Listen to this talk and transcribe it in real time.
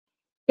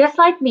just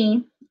like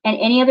me and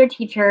any other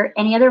teacher,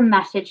 any other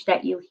message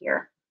that you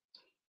hear.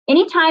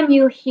 Anytime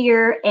you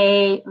hear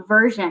a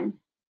version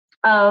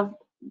of,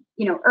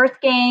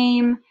 Earth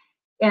game,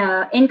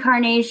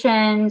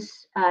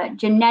 incarnations,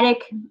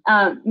 genetic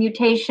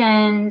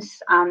mutations,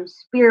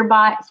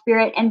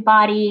 spirit and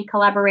body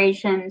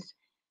collaborations,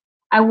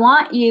 I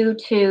want you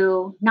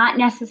to not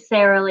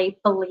necessarily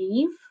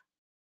believe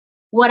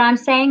what I'm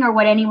saying or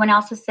what anyone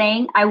else is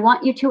saying. I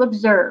want you to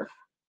observe,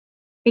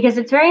 because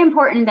it's very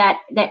important that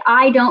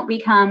I don't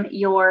become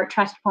your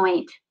trust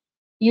point.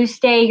 You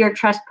stay your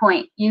trust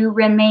point. You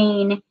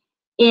remain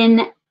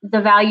in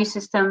the value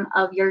system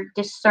of your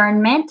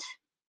discernment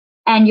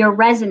and your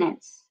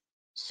resonance.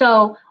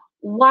 So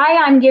why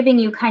I'm giving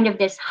you kind of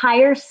this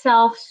higher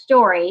self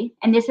story,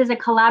 and this is a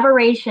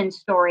collaboration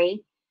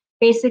story,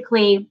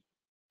 basically,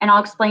 and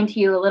I'll explain to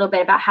you a little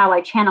bit about how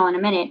I channel in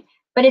a minute,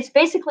 but it's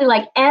basically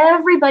like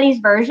everybody's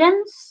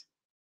versions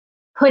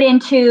put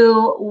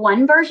into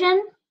one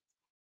version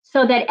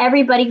so that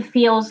everybody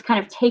feels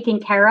kind of taken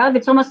care of.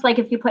 It's almost like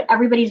if you put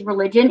everybody's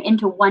religion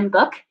into one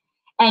book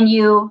and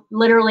you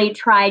literally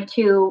tried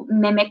to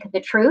mimic the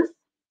truth,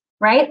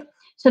 right?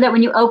 So that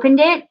when you opened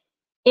it,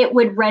 it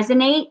would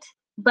resonate,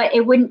 but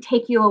it wouldn't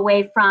take you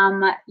away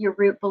from your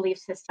root belief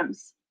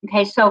systems.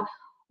 Okay, so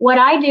what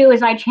I do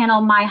is I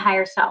channel my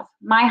higher self.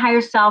 My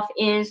higher self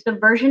is the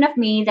version of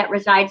me that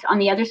resides on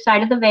the other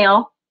side of the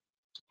veil,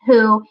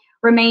 who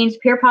remains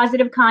pure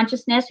positive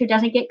consciousness, who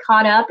doesn't get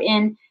caught up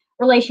in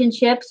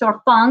relationships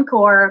or funk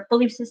or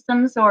belief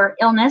systems or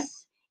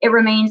illness. It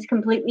remains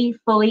completely,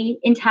 fully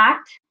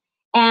intact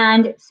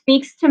and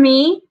speaks to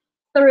me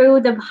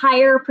through the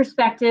higher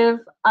perspective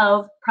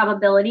of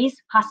probabilities,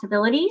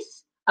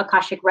 possibilities,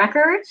 Akashic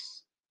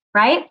records,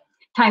 right?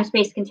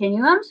 Time-space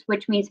continuums,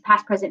 which means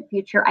past, present,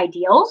 future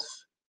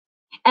ideals.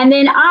 And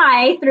then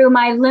I, through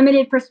my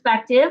limited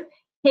perspective,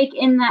 take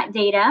in that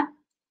data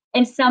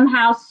and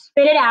somehow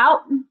spit it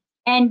out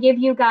and give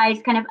you guys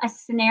kind of a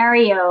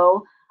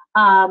scenario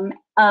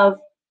of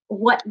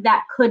what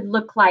that could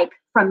look like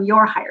from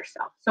your higher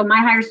self. So my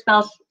higher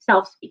self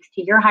speaks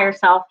to your higher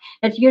self.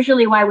 That's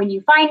usually why when you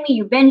find me,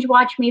 you binge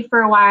watch me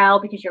for a while,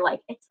 because you're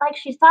like, it's like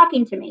she's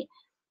talking to me.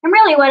 And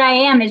really what I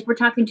am is we're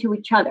talking to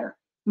each other,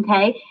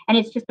 okay? And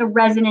it's just a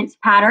resonance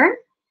pattern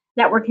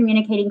that we're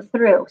communicating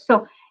through.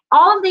 So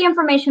all of the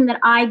information that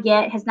I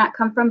get has not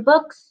come from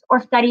books or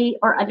study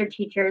or other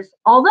teachers,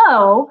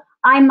 although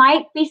I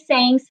might be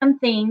saying some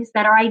things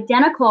that are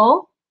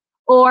identical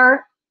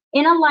or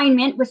in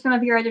alignment with some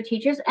of your other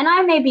teachers, and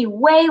I may be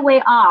way,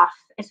 way off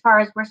as far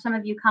as where some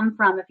of you come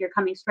from, if you're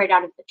coming straight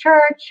out of the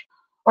church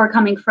or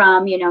coming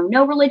from,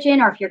 no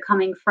religion, or if you're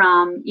coming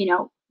from,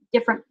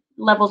 different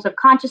levels of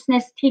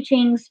consciousness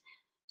teachings.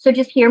 So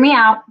just hear me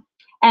out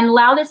and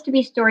allow this to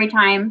be story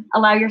time.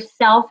 Allow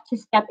yourself to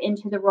step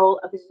into the role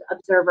of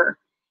observer.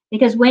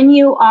 Because when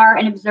you are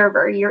an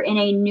observer, you're in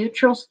a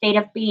neutral state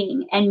of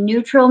being, and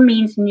neutral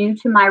means new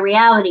to my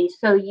reality.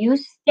 So you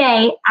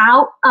stay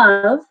out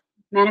of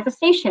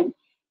manifestation.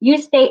 You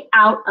stay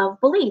out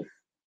of belief.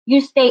 You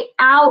stay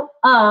out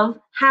of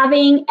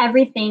having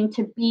everything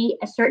to be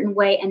a certain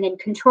way and then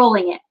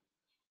controlling it.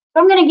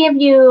 So I'm going to give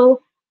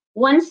you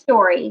one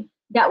story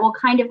that will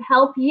kind of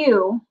help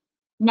you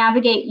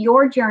navigate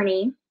your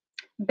journey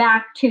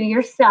back to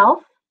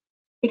yourself,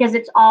 because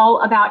it's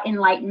all about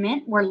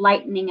enlightenment. We're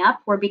lightening up.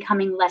 We're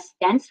becoming less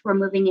dense. We're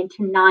moving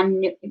into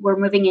non-duality,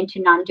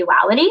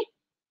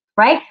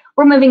 right?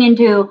 We're moving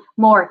into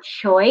more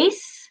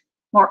choice,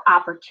 more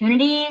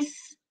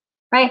opportunities,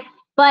 right?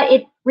 But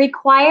it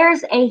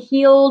requires a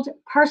healed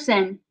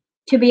person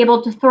to be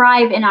able to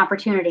thrive in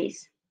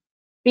opportunities.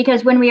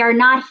 Because when we are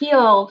not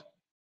healed,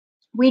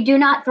 we do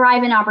not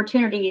thrive in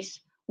opportunities.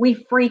 We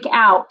freak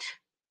out,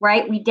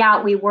 right? We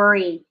doubt, we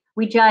worry,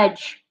 we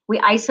judge, we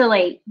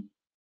isolate,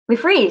 we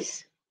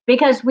freeze,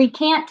 because we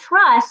can't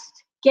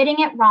trust getting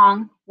it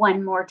wrong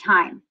one more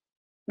time,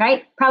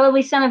 right?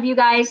 Probably some of you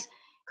guys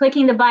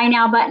clicking the buy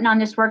now button on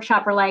this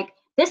workshop are like,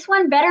 this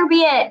one better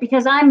be it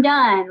because I'm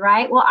done,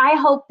 right? Well, I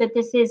hope that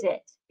this is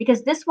it,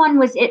 because this one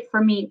was it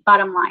for me,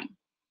 bottom line.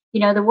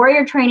 The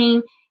warrior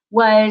training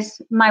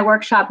was my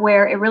workshop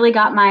where it really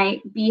got my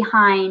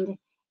behind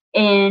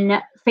in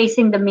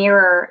facing the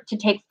mirror to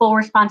take full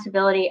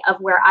responsibility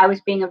of where I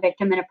was being a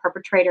victim and a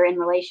perpetrator in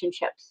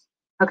relationships,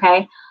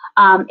 okay?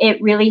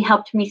 It really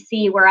helped me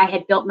see where I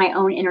had built my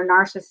own inner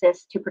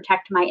narcissist to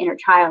protect my inner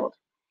child.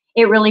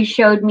 It really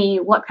showed me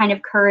what kind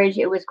of courage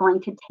it was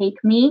going to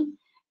take me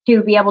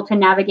to be able to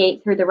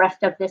navigate through the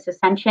rest of this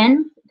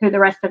ascension, through the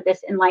rest of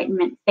this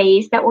enlightenment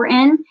phase that we're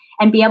in,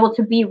 and be able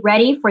to be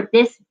ready for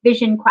this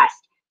vision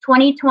quest.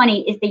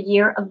 2020 is the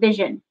year of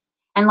vision.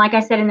 And like I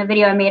said in the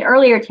video I made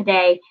earlier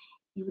today,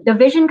 the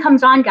vision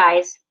comes on,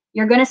 guys.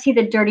 You're going to see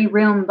the dirty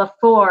room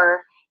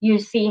before you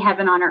see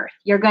heaven on earth.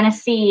 You're going to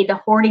see the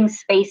hoarding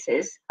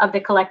spaces of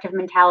the collective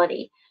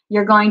mentality.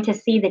 You're going to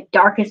see the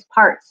darkest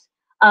parts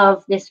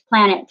of this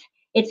planet.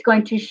 It's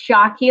going to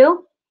shock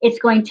you. It's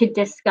going to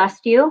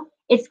disgust you.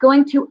 It's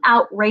going to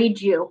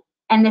outrage you.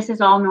 And this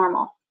is all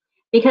normal.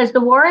 because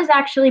the war has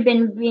actually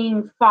been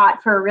being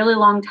fought for a really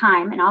long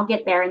time, and I'll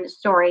get there in the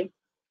story.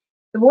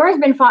 The war has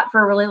been fought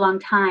for a really long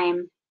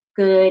time,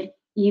 good,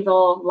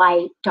 evil,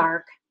 light,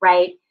 dark,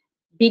 right?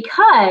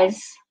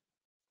 Because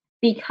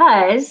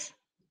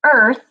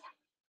Earth,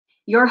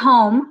 your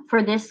home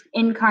for this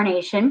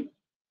incarnation,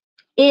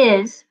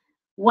 is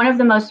one of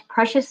the most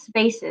precious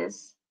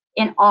spaces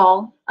in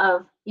all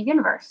of the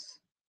universe.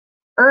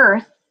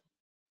 Earth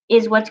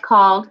is what's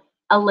called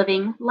a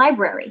living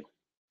library.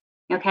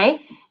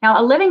 Okay?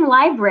 Now, a living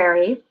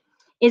library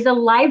is a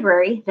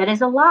library that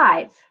is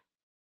alive,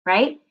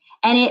 right?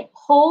 And it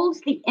holds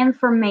the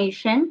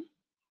information,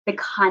 the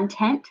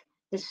content,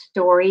 the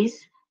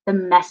stories, the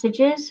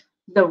messages,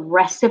 the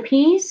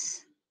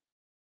recipes,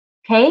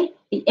 okay?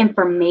 The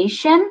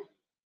information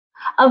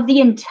of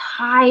the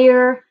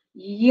entire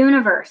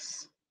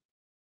universe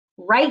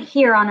right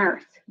here on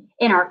Earth,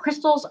 in our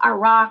crystals, our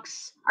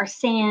rocks, our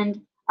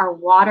sand, our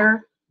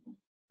water,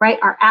 right?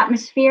 Our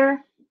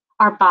atmosphere,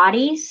 our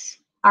bodies,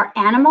 our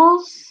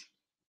animals,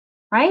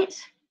 right?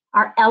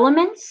 Our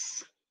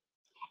elements.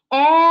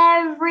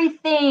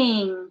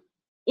 Everything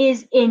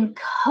is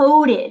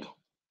encoded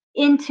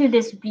into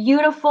this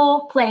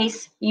beautiful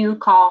place you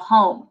call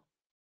home.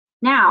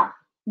 Now,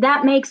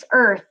 that makes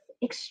Earth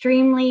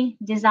extremely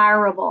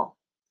desirable.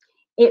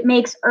 It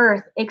makes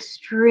Earth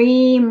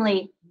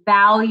extremely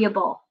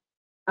valuable,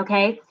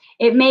 okay?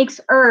 It makes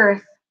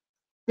Earth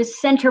the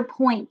center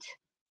point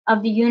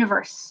of the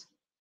universe.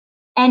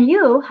 And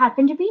you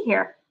happen to be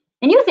here.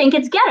 And you think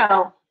it's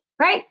ghetto,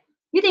 right?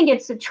 You think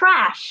it's a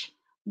trash.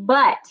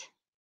 But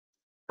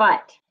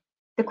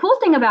the cool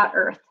thing about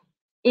Earth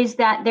is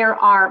that there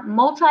are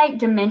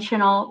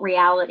multi-dimensional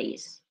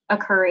realities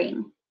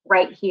occurring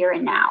right here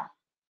and now.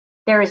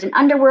 There is an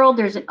underworld,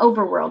 there's an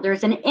overworld,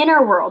 there's an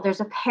inner world, there's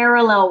a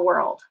parallel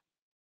world.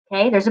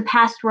 Okay, there's a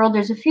past world,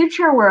 there's a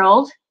future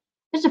world,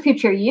 there's a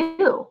future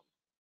you,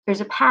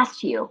 there's a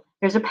past you,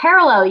 there's a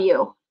parallel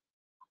you,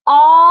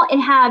 all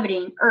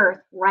inhabiting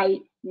Earth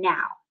right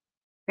now,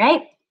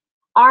 right?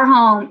 Our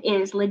home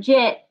is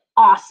legit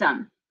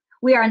awesome.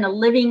 We are in the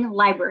living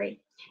library.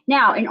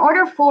 Now, in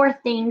order for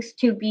things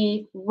to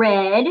be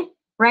read,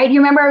 right? You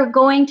remember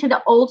going to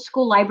the old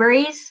school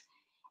libraries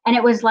and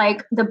it was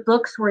like the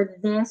books were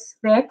this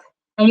thick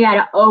and you had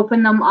to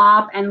open them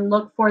up and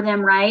look for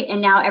them, right?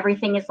 And now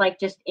everything is like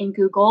just in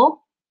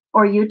Google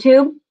or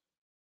YouTube,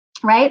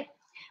 right?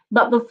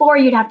 But before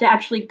you'd have to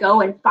actually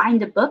go and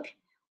find the book.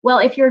 Well,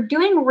 if you're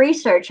doing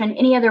research on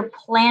any other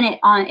planet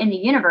in the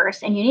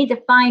universe and you need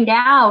to find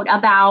out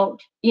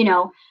about,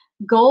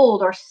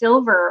 gold or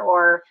silver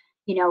or,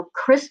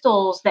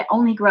 crystals that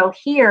only grow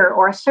here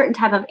or a certain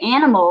type of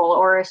animal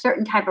or a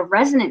certain type of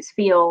resonance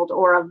field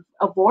or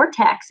a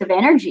vortex of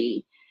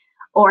energy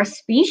or a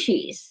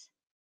species,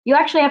 you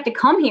actually have to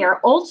come here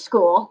old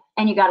school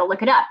and you got to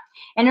look it up.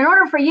 And in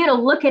order for you to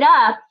look it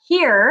up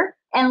here,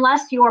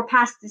 unless you're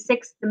past the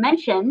sixth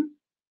dimension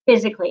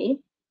physically,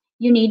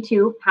 you need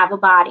to have a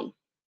body,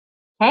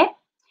 okay?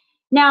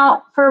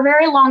 Now, for a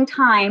very long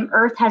time,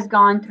 Earth has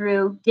gone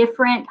through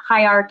different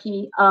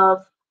hierarchy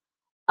of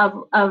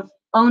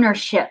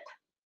ownership,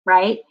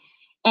 right?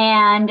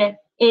 And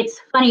it's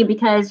funny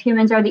because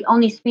humans are the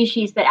only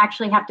species that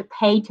actually have to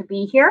pay to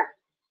be here.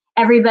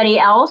 Everybody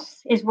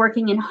else is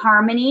working in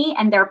harmony,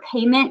 and their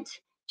payment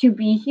to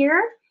be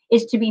here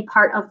is to be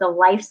part of the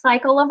life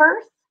cycle of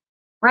Earth,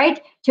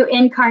 right? To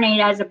incarnate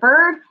as a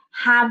bird,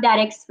 have that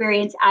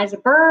experience as a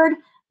bird,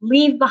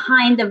 leave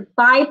behind the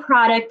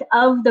byproduct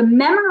of the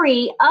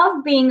memory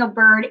of being a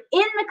bird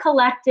in the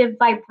collective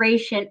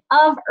vibration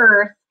of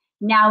Earth.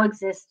 Now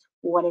exists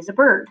what is a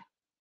bird,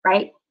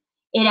 right?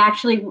 It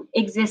actually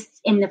exists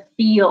in the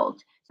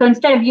field. So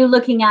instead of you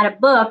looking at a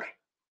book,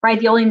 right,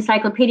 the old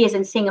encyclopedias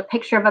and seeing a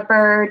picture of a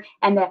bird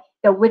and the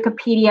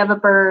Wikipedia of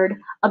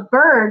a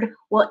bird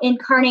will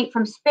incarnate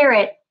from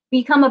spirit,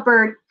 become a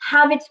bird,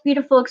 have its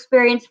beautiful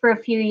experience for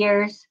a few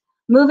years,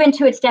 move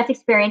into its death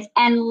experience,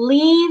 and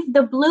leave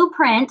the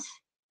blueprint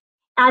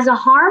as a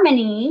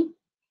harmony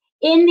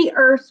in the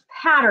Earth's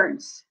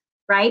patterns,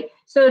 right?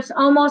 So it's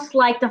almost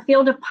like the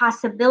field of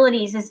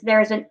possibilities is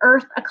there's an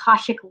Earth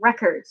Akashic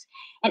records,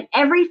 and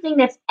everything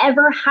that's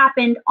ever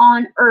happened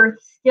on Earth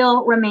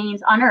still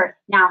remains on Earth.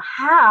 Now,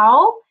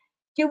 how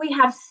do we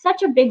have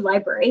such a big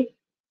library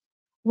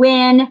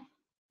when,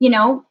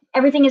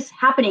 everything is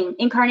happening,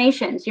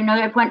 incarnations,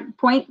 at one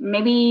point,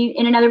 maybe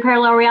in another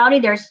parallel reality,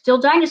 there's still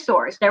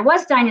dinosaurs. There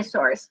was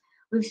dinosaurs.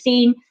 We've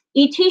seen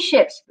ET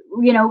ships,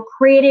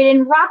 created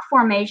in rock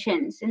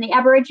formations in the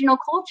Aboriginal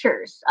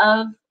cultures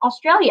of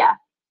Australia,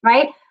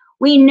 right?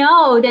 We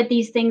know that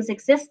these things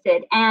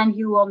existed, and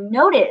you will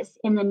notice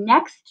in the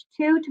next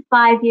 2 to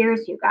 5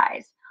 years, you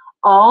guys,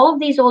 all of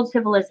these old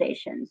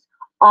civilizations,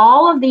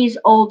 all of these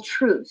old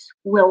truths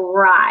will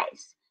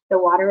rise. The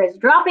water is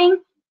dropping.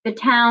 The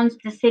towns,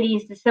 the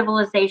cities, the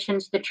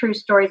civilizations, the true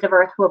stories of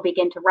Earth will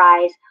begin to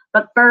rise.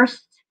 But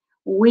first,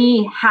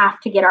 we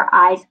have to get our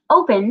eyes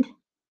opened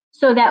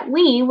so that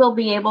we will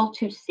be able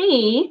to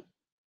see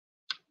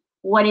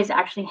what is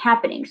actually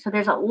happening. So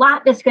there's a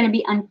lot that's going to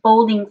be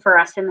unfolding for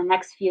us in the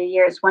next few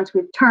years once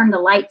we've turned the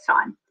lights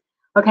on.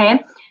 Okay,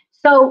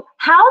 so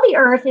how the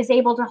Earth is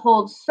able to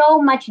hold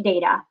so much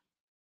data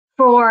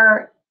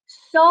for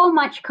so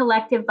much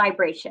collective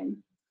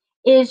vibration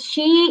is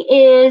she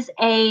is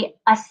a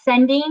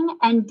ascending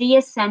and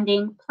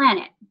descending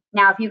planet.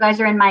 Now, if you guys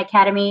are in my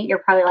academy, you're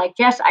probably like,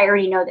 Jess, I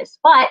already know this.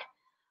 But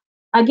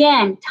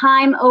again,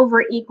 time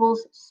over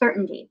equals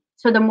certainty.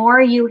 So the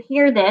more you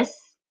hear this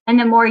and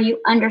the more you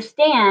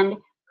understand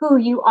who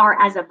you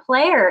are as a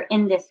player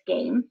in this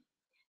game,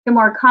 the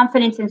more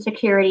confidence and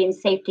security and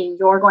safety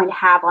you're going to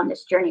have on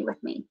this journey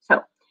with me.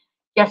 So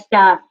just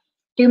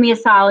do me a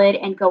solid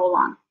and go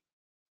along.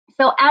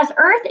 So as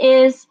Earth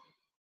is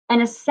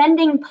an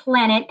ascending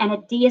planet and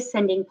a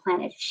descending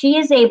planet, she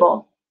is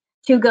able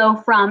to go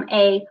from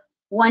a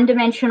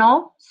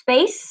one-dimensional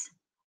space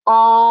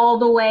all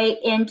the way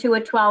into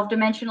a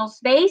 12-dimensional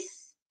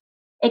space,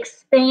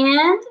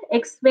 expand,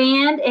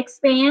 expand,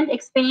 expand,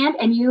 expand,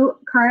 and you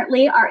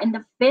currently are in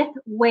the 5th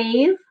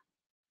wave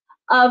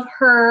of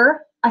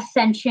her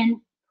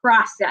ascension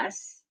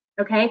process,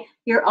 okay?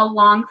 You're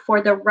along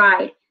for the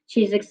ride.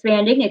 She's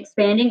expanding,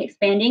 expanding,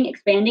 expanding,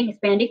 expanding,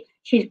 expanding.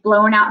 She's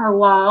blowing out her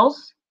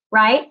walls,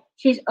 right?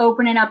 She's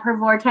opening up her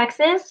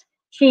vortexes.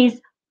 She's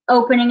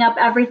opening up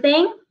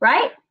everything,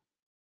 right?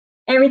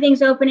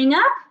 Everything's opening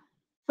up.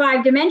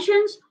 5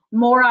 dimensions,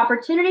 more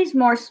opportunities,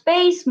 more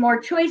space, more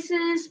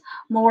choices,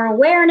 more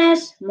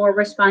awareness, more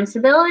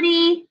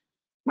responsibility,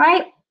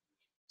 right?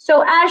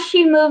 So as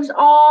she moves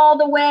all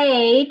the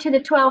way to the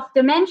 12th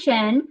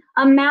dimension,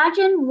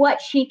 imagine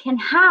what she can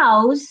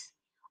house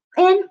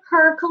in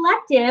her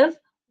collective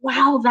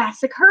while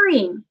that's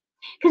occurring.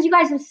 Because you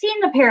guys have seen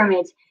the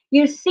pyramids.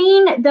 You've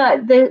seen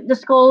the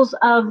skulls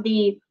of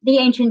the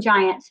ancient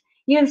giants.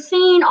 You've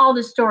seen all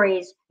the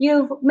stories.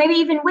 You've maybe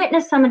even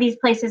witnessed some of these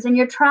places in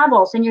your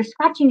travels, and you're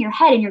scratching your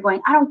head and you're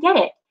going, I don't get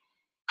it.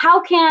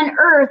 How can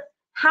Earth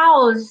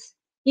house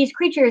these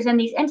creatures and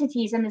these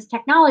entities and this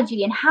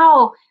technology? And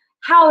how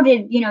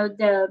did, you know,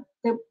 the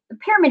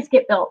pyramids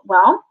get built?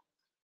 Well,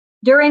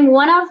 during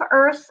one of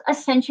Earth's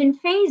ascension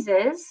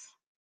phases,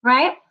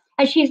 right,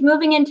 as she's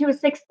moving into a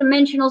 6th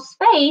dimensional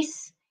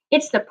space,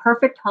 it's the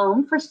perfect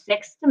home for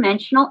 6th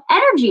dimensional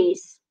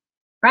energies,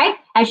 right?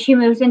 As she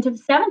moves into the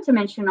 7th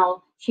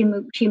dimensional,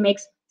 she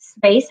makes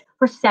space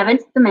for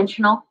 7th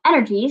dimensional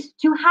energies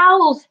to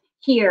house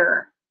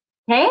here,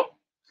 okay?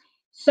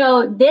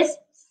 So this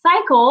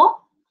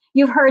cycle,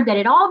 you've heard that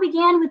it all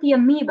began with the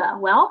amoeba.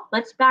 Well,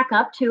 let's back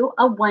up to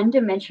a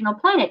one-dimensional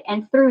planet.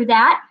 And through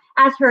that,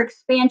 as her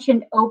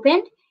expansion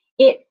opened,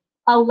 it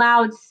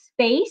allowed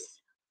space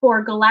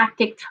for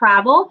galactic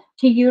travel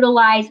to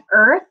utilize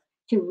Earth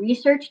to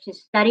research, to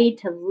study,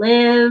 to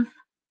live,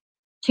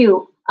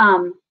 to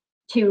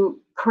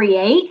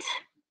create,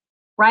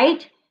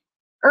 right?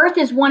 Earth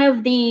is one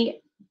of the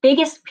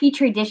biggest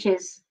petri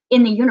dishes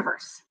in the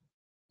universe.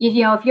 You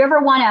know, if you ever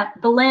want to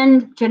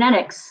blend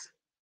genetics,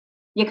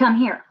 you come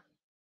here.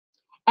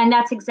 And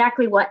that's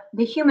exactly what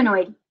the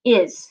humanoid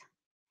is.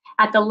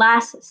 At the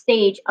last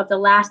stage of the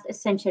last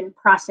ascension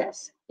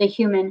process, the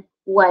human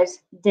was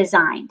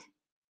designed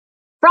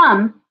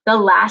from the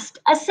last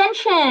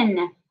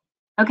ascension.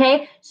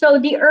 Okay, so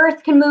the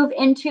Earth can move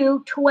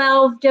into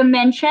 12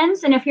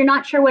 dimensions. And if you're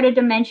not sure what a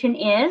dimension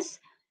is,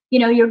 you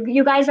know,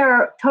 you guys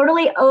are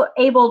totally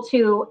able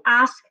to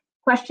ask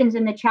questions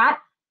in the chat.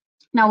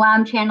 Now, while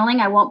I'm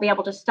channeling, I won't be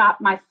able to stop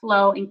my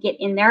flow and get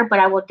in there, but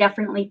I will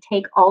definitely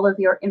take all of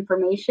your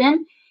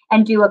information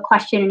and do a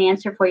question and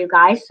answer for you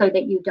guys so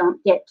that you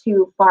don't get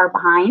too far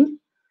behind.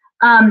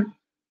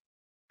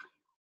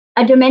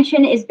 A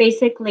dimension is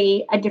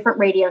basically a different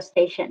radio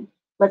station.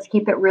 Let's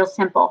keep it real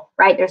simple,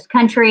 right? There's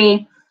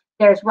country,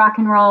 there's rock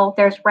and roll,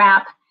 there's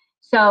rap.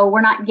 So we're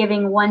not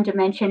giving one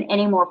dimension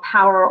any more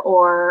power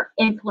or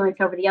influence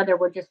over the other.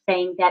 We're just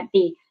saying that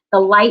the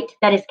light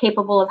that is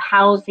capable of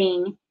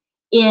housing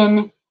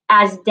in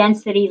as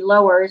density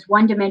lowers,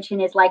 one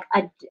dimension is like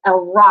a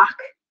rock,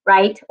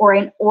 right? Or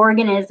an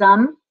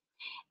organism.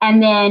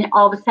 And then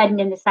all of a sudden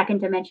in the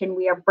 2nd dimension,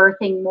 we are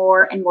birthing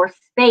more and more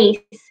space,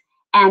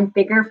 and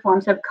bigger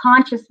forms of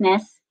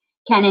consciousness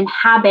can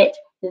inhabit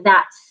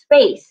that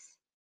space.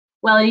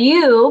 Well,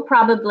 you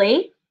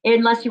probably,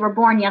 unless you were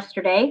born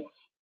yesterday,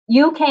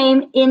 you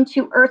came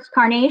into Earth's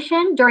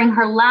carnation during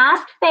her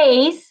last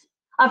phase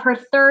of her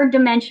 3rd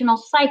dimensional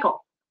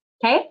cycle,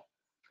 okay?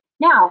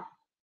 Now,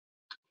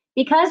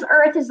 because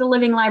Earth is a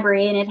living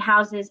library and it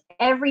houses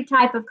every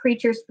type of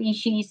creature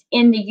species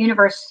in the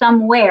universe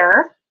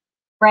somewhere,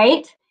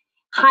 right?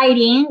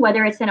 Hiding,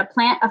 whether it's in a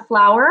plant, a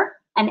flower,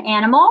 an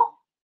animal,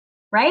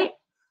 right?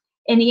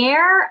 In the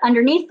air,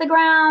 underneath the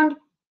ground,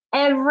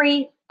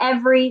 every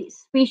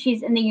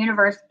species in the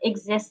universe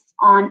exists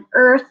on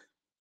Earth,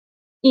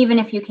 even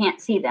if you can't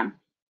see them,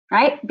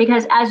 right?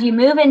 Because as you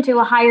move into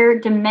a higher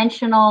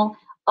dimensional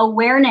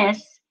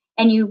awareness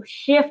and you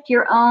shift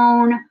your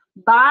own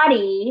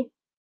body,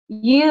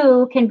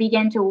 you can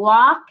begin to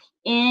walk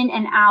in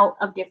and out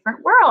of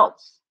different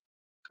worlds,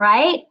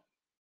 right?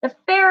 the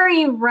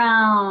fairy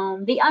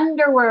realm, the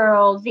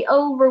underworlds, the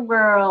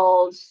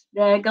overworlds,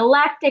 the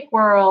galactic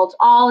worlds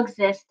all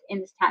exist in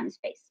this time and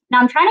space. Now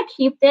I'm trying to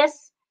keep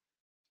this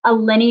a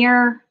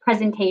linear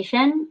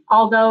presentation,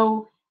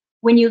 although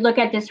when you look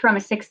at this from a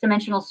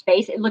 6-dimensional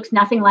space, it looks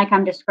nothing like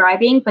I'm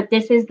describing, but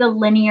this is the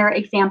linear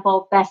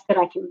example best that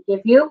I can give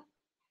you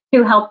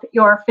to help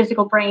your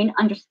physical brain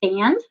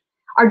understand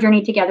our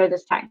journey together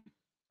this time.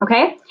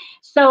 Okay,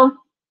 so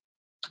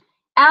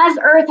as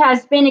Earth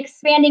has been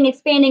expanding,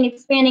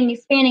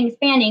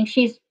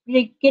 she's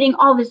getting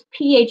all this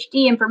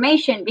PhD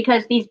information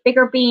because these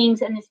bigger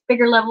beings and this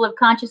bigger level of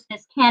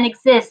consciousness can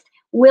exist,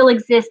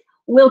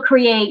 will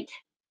create,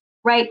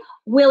 right?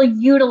 Will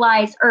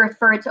utilize Earth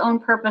for its own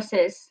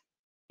purposes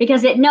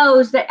because it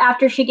knows that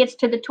after she gets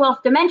to the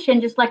 12th dimension,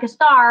 just like a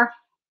star,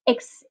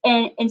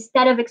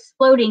 instead of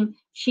exploding,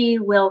 she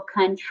will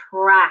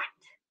contract,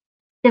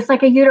 just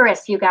like a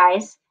uterus, you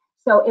guys.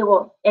 So it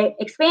will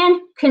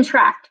expand,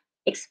 contract.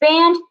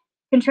 Expand,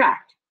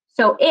 contract.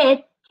 So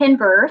it can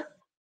birth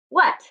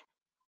what?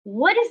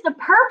 What is the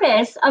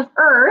purpose of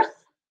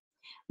Earth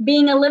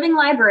being a living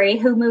library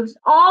who moves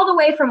all the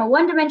way from a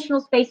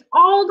 1-dimensional space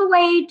all the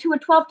way to a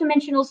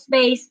 12-dimensional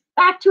space,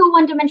 back to a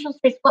 1-dimensional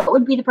space? What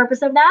would be the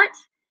purpose of that?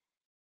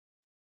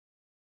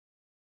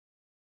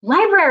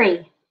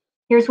 Library.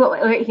 Here's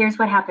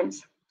what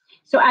happens.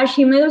 So as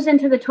she moves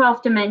into the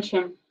 12th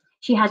dimension,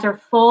 she has her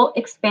full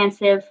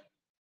expansive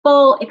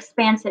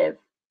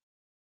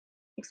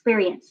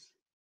experience.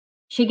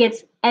 She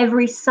gets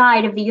every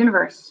side of the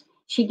universe.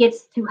 She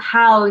gets to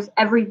house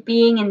every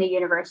being in the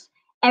universe.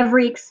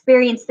 Every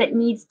experience that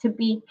needs to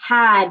be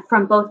had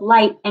from both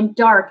light and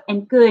dark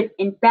and good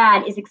and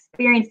bad is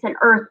experienced on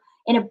Earth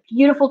in a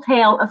beautiful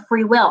tale of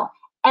free will.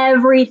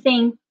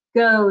 Everything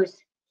goes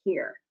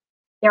here.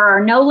 There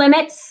are no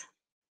limits.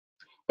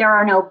 There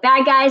are no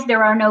bad guys.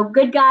 There are no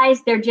good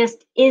guys. There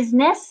just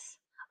isness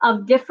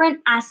of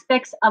different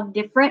aspects of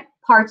different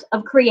parts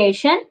of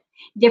creation,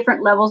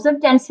 different levels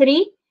of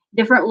density,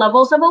 different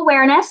levels of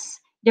awareness,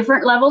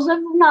 different levels of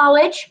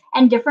knowledge,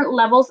 and different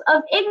levels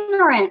of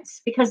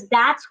ignorance, because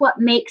that's what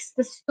makes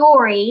the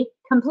story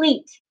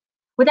complete.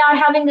 Without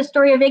having the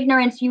story of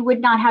ignorance, you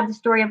would not have the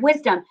story of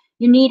wisdom.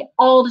 You need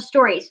all the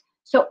stories.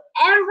 So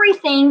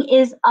everything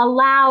is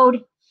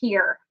allowed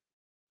here.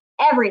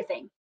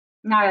 Everything.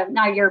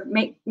 Now you're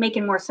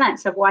making more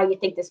sense of why you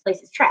think this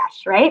place is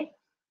trash, right?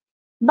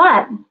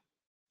 But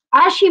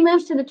as she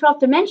moves to the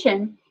 12th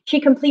dimension, she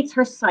completes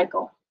her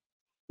cycle.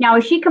 Now,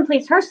 as she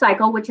completes her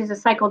cycle, which is a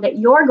cycle that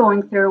you're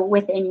going through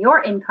within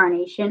your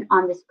incarnation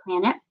on this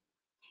planet,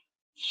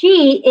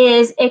 she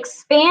is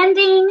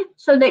expanding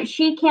so that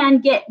she can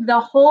get the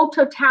whole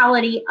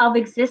totality of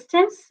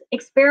existence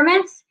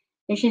experiments,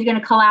 and she's going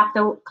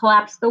to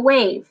collapse the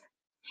wave.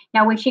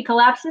 Now, when she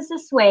collapses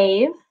this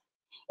wave,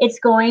 it's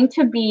going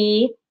to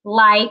be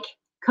like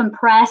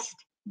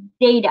compressed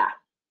data.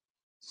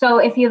 So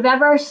if you've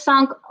ever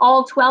sunk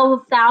all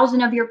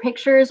 12,000 of your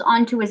pictures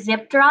onto a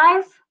zip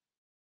drive,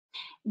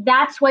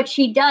 that's what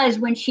she does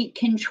when she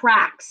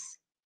contracts.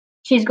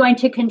 She's going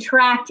to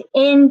contract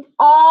in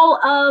all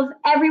of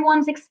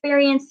everyone's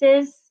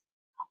experiences,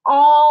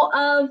 all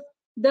of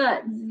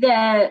your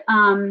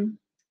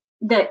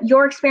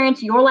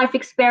experience, your life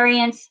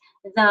experience,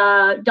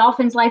 the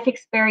dolphin's life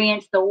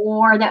experience, the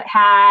war that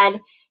had,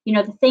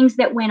 the things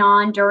that went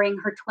on during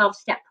her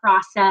 12-step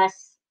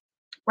process,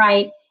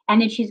 right?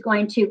 And then she's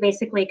going to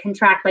basically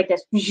contract like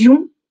this,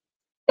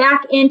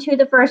 back into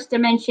the first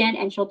dimension,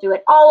 and she'll do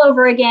it all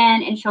over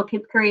again, and she'll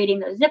keep creating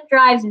those zip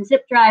drives and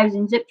zip drives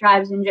and zip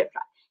drives and zip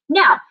drives.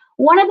 Now,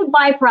 one of the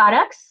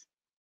byproducts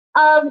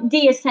of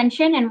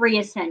de-ascension and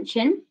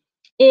re-ascension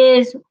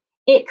is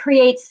it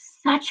creates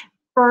such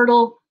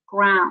fertile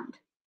ground,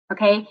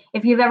 okay?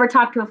 If you've ever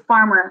talked to a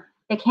farmer,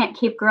 they can't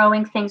keep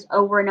growing things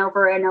over and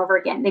over and over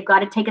again. They've got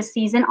to take a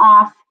season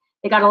off.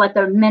 They got to let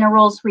the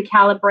minerals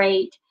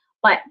recalibrate,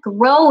 but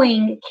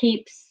growing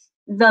keeps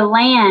the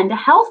land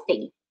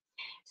healthy.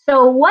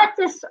 So what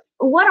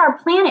our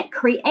planet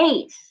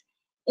creates,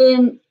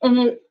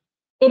 it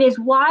is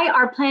why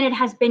our planet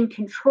has been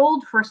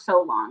controlled for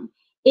so long,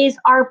 is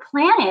our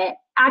planet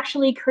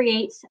actually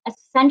creates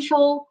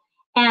essential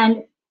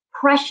and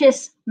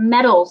precious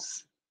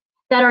metals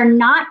that are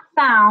not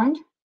found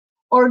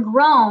or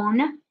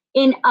grown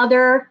in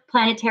other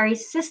planetary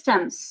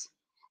systems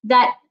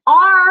that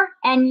are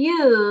and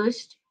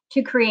used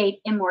to create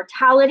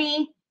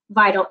immortality,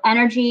 vital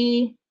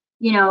energy,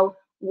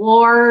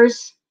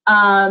 wars,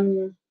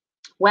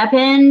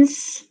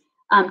 weapons,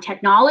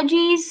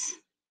 technologies,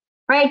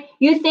 right?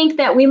 You think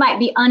that we might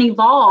be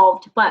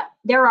unevolved, but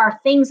there are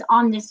things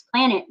on this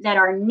planet that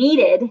are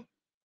needed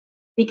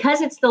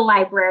because it's the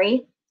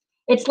library.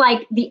 It's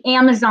like the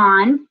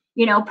Amazon,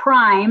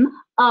 Prime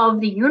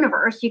of the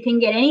universe. You can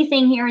get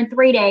anything here in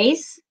 3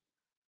 days.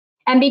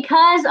 And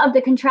because of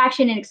the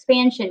contraction and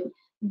expansion,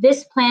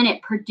 this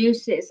planet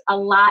produces a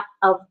lot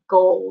of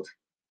gold,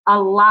 a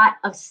lot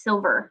of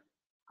silver,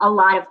 a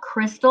lot of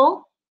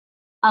crystal,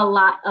 a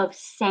lot of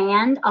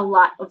sand, a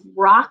lot of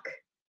rock,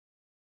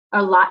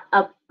 a lot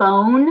of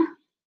bone,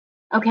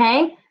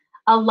 okay?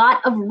 a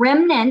lot of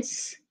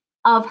remnants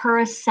of her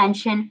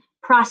ascension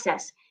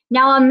process.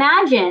 Now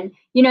imagine,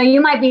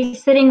 you might be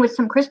sitting with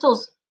some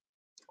crystals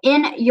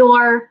in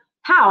your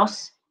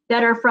house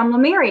that are from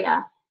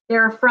Lemuria.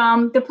 They're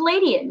from the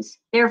Palladians.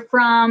 They're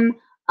from,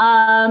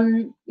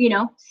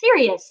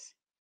 Sirius.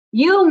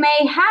 You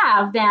may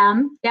have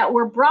them that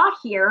were brought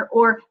here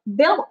or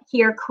built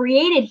here,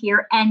 created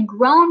here, and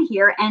grown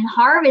here and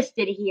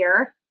harvested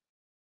here.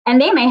 And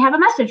they may have a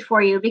message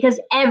for you because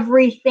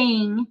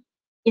everything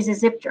is a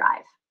zip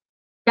drive.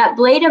 That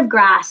blade of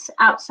grass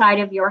outside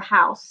of your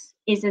house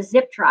is a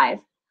zip drive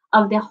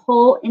of the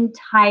whole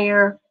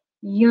entire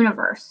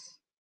universe.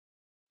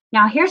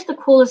 Now, here's the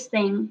coolest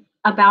thing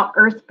about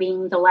Earth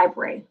being the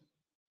library.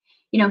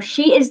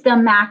 She is the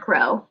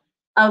macro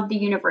of the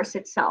universe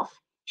itself.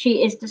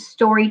 She is the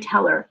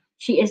storyteller.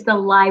 She is the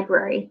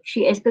library.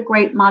 She is the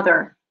great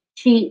mother.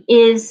 She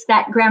is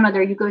that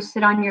grandmother. You go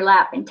sit on your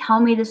lap and tell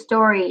me the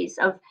stories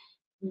of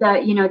the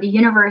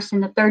universe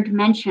in the third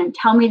dimension.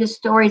 Tell me the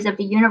stories of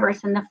the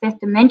universe in the fifth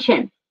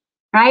dimension,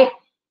 right?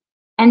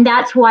 And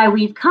that's why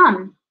we've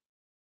come.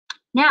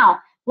 Now,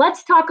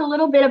 let's talk a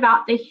little bit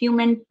about the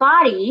human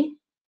body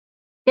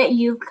that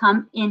you've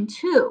come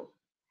into,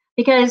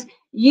 because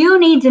you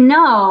need to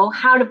know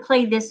how to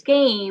play this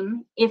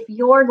game if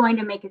you're going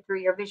to make it through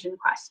your vision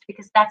quest,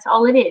 because that's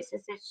all it is.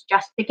 It's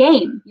just a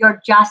game.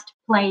 You're just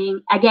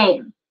playing a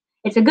game.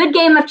 It's a good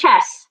game of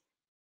chess,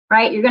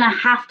 right? You're going to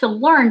have to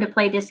learn to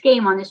play this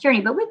game on this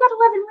journey, but we've got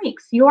 11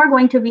 weeks. You are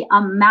going to be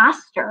a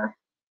master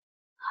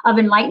of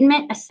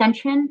enlightenment,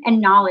 ascension,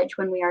 and knowledge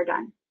when we are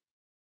done.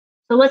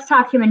 So let's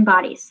talk human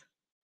bodies.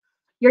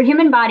 Your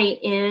human body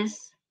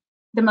is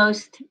the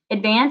most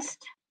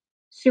advanced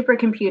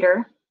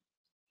supercomputer.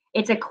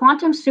 It's a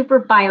quantum super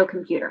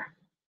biocomputer.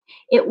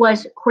 It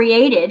was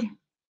created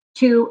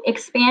to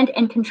expand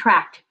and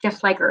contract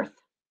just like Earth.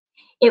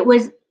 It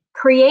was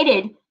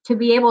created to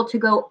be able to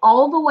go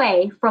all the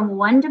way from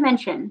one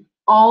dimension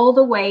all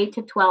the way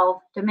to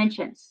 12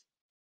 dimensions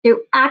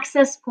through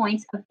access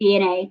points of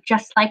DNA,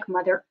 just like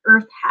Mother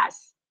Earth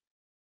has.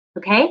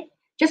 Okay?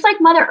 Just like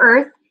Mother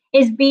Earth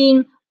is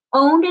being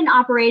owned and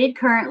operated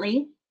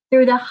currently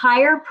through the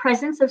higher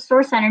presence of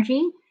source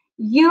energy,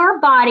 your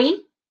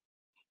body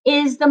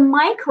is the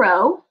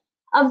micro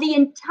of the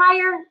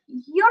entire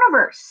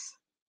universe.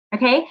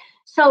 Okay?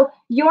 So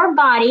your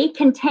body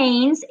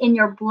contains in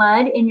your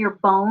blood, in your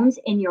bones,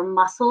 in your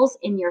muscles,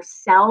 in your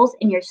cells,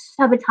 in your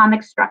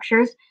subatomic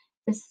structures,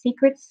 the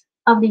secrets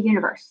of the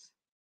universe.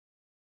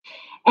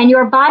 And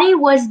your body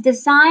was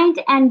designed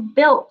and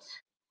built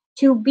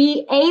to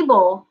be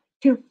able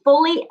to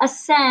fully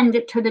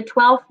ascend to the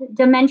 12th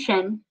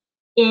dimension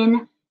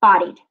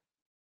embodied.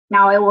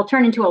 Now, it will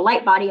turn into a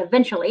light body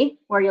eventually,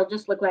 where you'll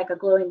just look like a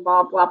glowing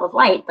blob of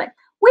light, but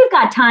we've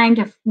got time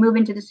to move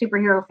into the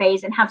superhero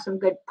phase and have some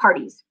good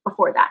parties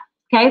before that,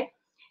 okay?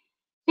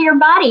 So your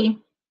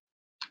body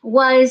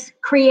was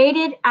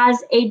created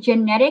as a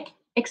genetic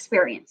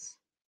experience,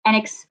 an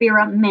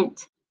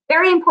experiment.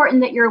 Very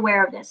important that you're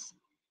aware of this.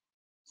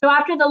 So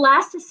after the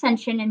last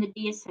ascension and the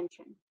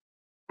de-ascension,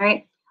 all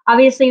right,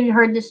 obviously you've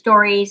heard the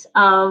stories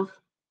of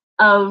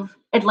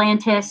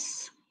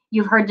Atlantis.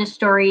 You've heard the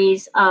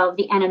stories of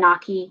the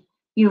Anunnaki.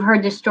 You've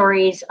heard the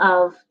stories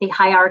of the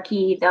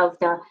hierarchy of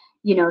the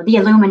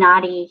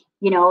Illuminati.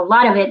 A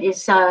lot of it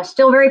is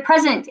still very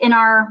present in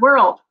our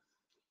world.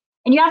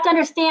 And you have to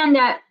understand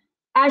that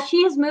as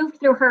she has moved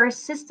through her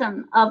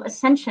system of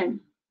ascension,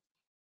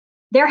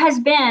 there has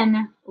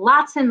been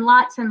lots and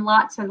lots and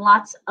lots and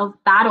lots of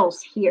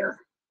battles here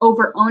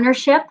over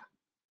ownership,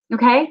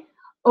 okay,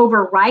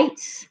 over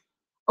rights,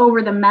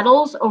 over the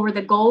metals, over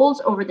the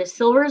golds, over the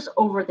silvers,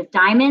 over the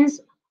diamonds,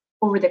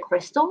 over the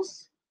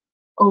crystals,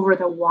 over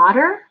the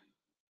water,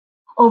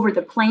 over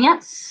the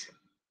plants,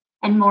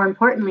 and more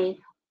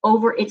importantly,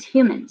 over its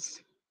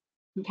humans,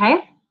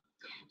 okay?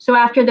 So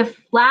after the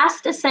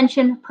last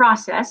ascension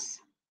process,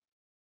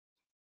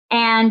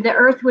 and the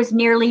earth was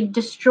nearly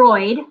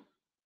destroyed,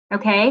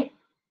 okay,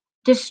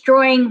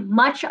 destroying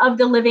much of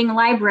the living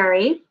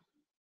library,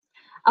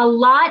 a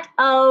lot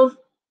of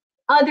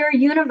other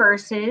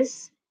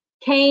universes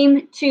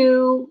came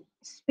to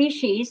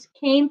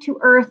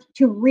Earth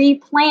to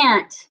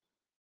replant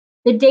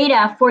the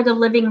data for the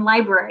living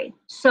library.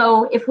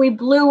 So if we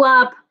blew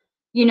up,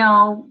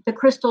 the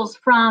crystals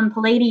from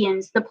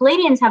Palladians, the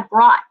Palladians have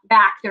brought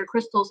back their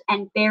crystals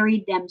and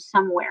buried them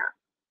somewhere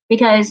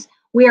because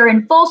we are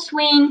in full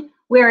swing.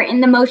 We are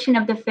in the motion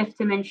of the fifth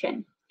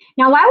dimension.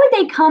 Now, why would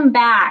they come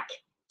back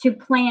to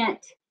plant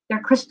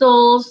their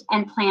crystals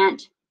and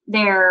plant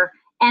their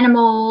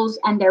animals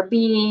and their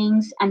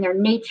beings and their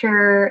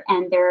nature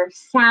and their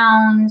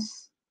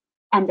sounds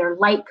and their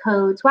light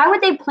codes? Why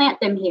would they plant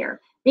them here?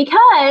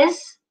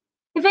 Because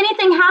if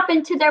anything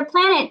happened to their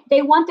planet,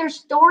 they want their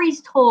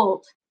stories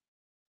told.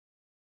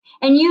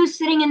 And you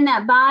sitting in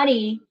that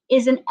body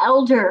is an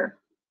elder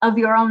of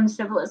your own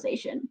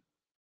civilization.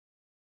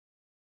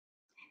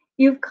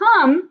 You've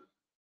come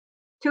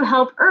to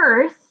help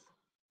Earth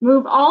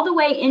move all the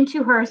way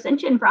into her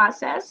ascension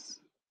process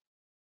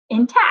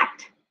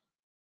intact.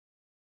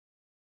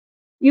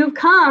 You've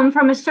come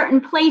from a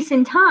certain place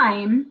in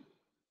time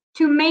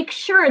to make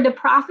sure the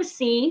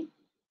prophecy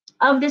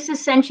of this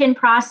ascension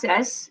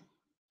process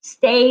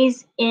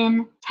stays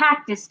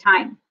intact this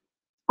time.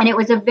 And it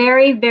was a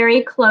very,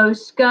 very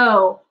close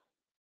go.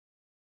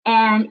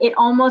 And it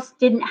almost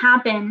didn't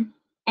happen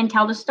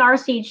until the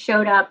starseeds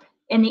showed up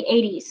in the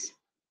 80s.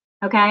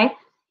 Okay?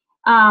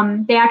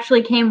 They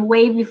actually came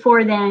way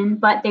before then,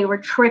 but they were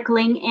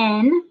trickling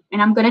in.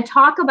 And I'm going to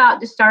talk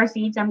about the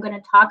starseeds. I'm going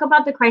to talk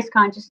about the Christ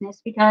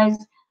consciousness because,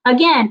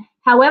 again,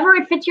 however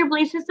it fits your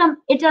belief system,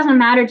 it doesn't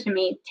matter to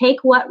me.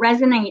 Take what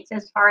resonates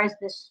as far as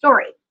this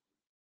story.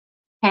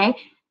 Okay?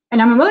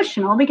 And I'm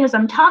emotional because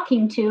I'm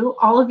talking to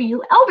all of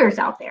you elders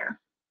out there.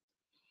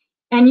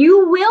 And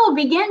you will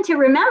begin to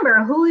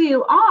remember who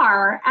you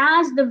are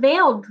as the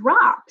veil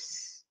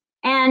drops.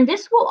 And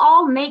this will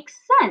all make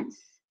sense.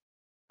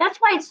 That's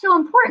why it's so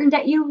important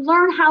that you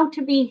learn how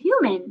to be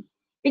human.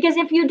 Because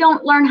if you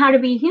don't learn how to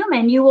be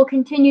human, you will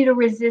continue to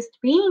resist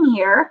being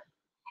here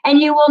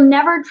and you will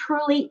never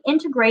truly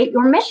integrate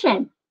your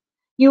mission.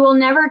 You will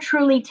never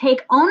truly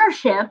take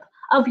ownership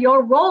of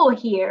your role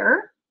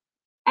here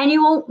and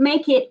you won't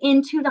make it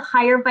into the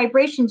higher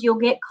vibrations. You'll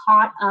get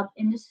caught up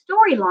in the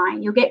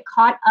storyline. You'll get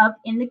caught up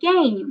in the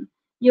game.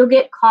 You'll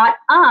get caught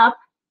up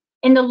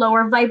in the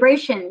lower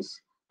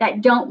vibrations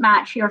that don't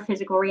match your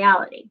physical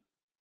reality.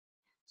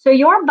 So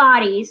your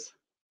bodies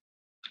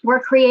were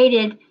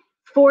created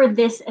for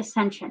this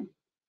ascension.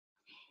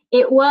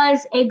 It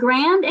was a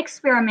grand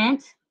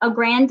experiment, a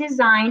grand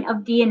design of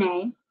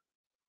DNA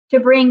to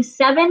bring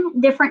 7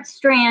 different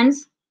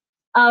strands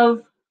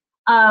of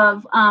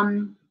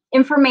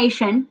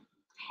information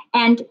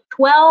and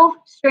 12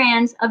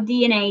 strands of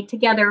DNA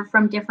together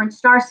from different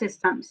star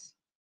systems.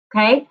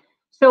 Okay,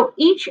 so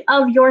each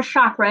of your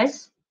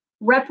chakras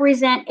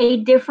represent a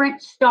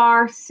different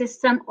star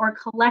system or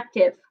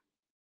collective.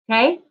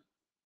 Okay.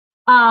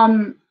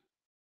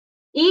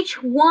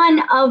 Each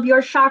one of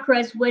your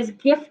chakras was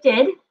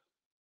gifted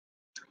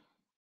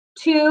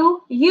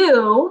to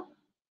you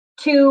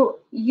to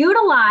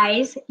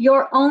utilize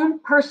your own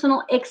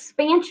personal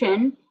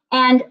expansion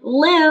and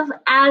live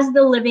as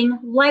the living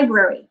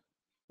library.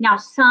 Now,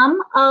 some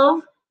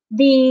of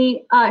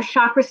the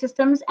chakra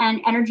systems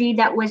and energy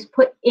that was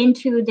put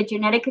into the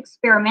genetic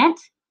experiment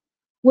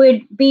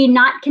would be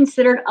not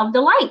considered of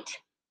the light.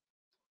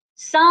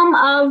 Some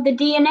of the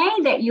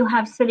DNA that you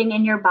have sitting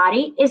in your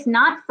body is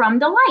not from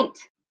the light.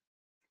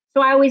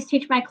 So I always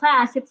teach my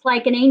class, it's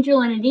like an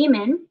angel and a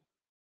demon,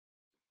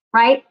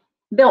 right?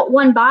 Built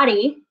one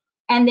body,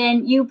 and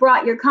then you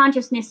brought your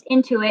consciousness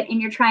into it,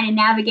 and you're trying to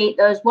navigate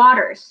those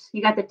waters.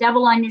 You got the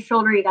devil on your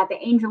shoulder, you got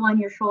the angel on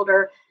your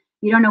shoulder.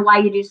 You don't know why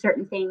you do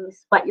certain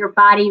things, but your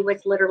body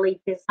was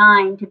literally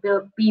designed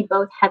to be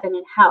both heaven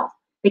and hell,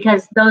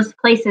 because those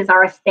places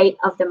are a state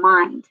of the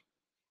mind.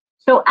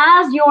 So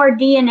as your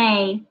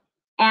DNA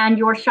and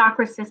your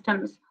chakra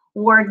systems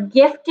were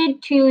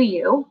gifted to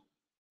you,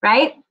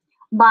 right,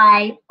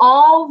 by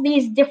all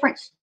these different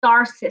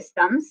star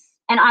systems,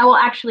 and I will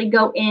actually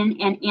go in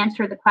and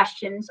answer the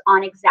questions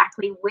on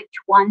exactly which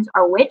ones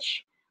are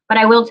which, but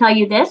I will tell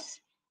you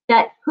this,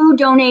 that who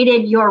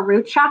donated your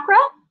root chakra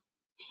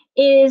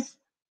is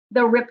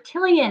the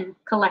reptilian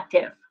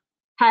collective,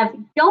 have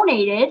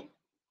donated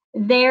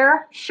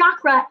their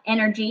chakra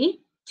energy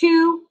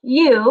to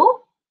you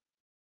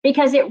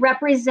because it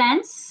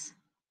represents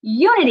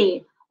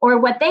unity, or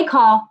what they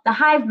call the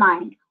hive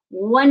mind,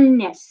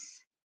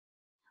 oneness,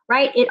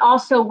 right? It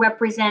also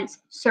represents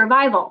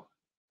survival.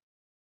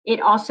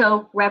 It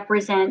also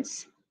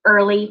represents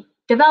early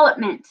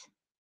development,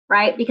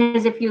 right?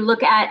 Because if you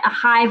look at a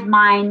hive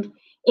mind,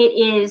 it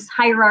is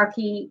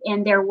hierarchy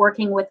and they're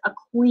working with a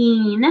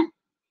queen.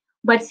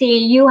 But see,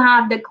 you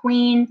have the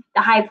queen,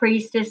 the high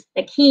priestess,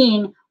 the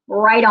king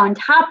right on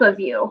top of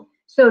you.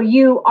 So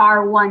you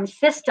are one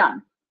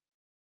system.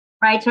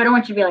 Right? So I don't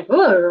want you to be like,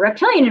 oh,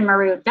 reptilian in my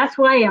root. That's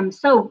why I'm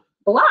so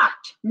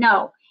blocked.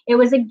 No, it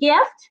was a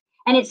gift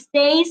and it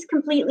stays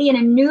completely in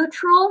a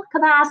neutral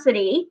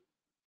capacity,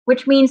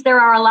 which means there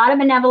are a lot of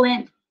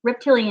benevolent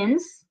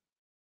reptilians.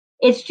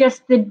 It's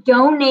just the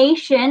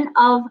donation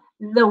of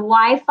the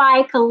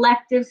Wi-Fi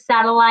collective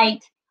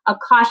satellite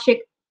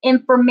Akashic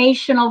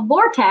informational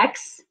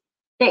vortex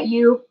that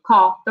you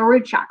call the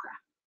root chakra.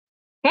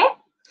 Okay?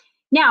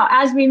 Now,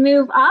 as we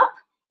move up,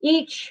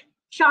 each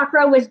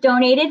chakra was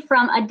donated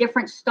from a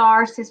different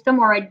star system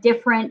or a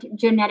different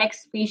genetic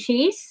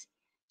species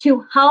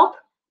to help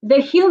the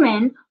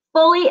human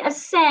fully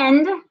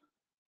ascend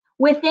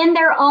within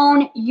their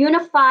own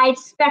unified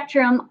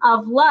spectrum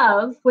of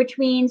love, which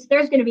means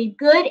there's going to be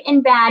good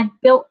and bad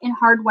built and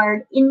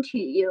hardwired into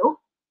you.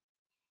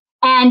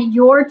 And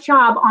your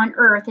job on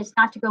earth is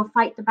not to go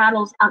fight the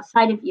battles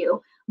outside of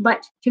you,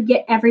 but to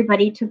get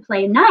everybody to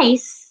play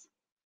nice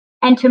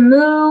and to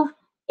move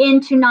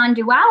into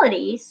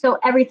non-duality, so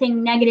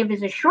everything negative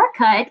is a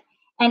shortcut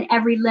and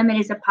every limit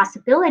is a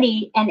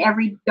possibility and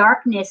every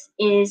darkness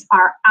is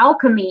our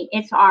alchemy,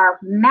 it's our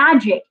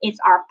magic, it's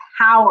our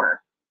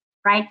power,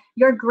 right?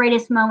 Your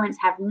greatest moments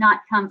have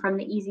not come from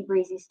the easy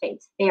breezy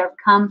states. They have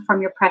come from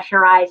your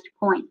pressurized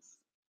points,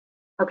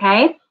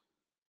 okay?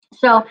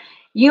 So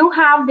you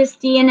have this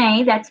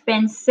DNA that's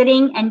been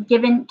sitting and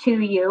given to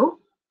you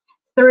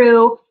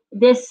through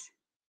this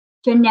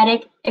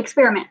genetic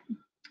experiment,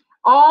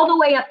 all the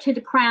way up to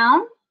the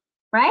crown,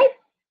 right?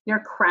 Your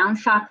crown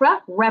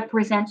chakra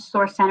represents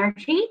source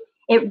energy.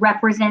 It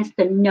represents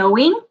the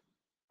knowing,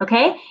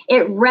 okay?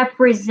 It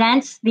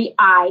represents the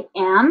I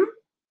am,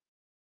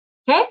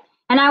 okay?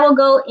 And I will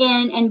go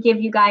in and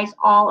give you guys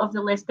all of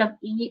the list of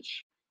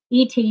each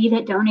ET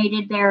that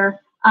donated their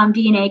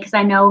DNA, because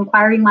I know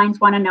inquiring minds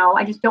want to know.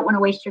 I just don't want to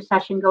waste your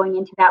session going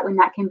into that when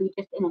that can be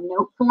just in a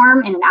note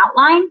form, in an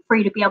outline for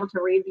you to be able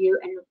to review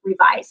and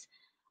revise.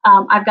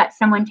 I've got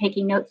someone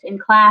taking notes in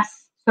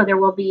class, so there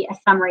will be a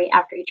summary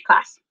after each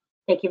class.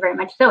 Thank you very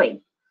much,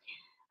 Zoe.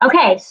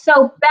 Okay,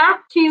 so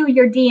back to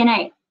your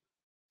DNA.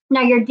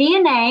 Now, your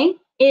DNA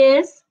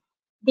is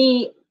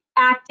the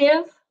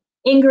active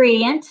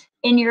ingredient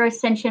in your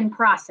ascension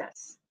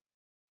process.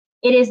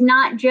 It is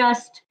not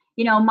just,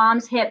 you know,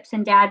 mom's hips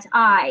and dad's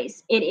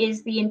eyes. It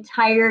is the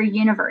entire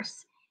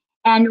universe.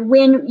 And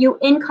when you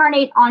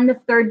incarnate on the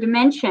third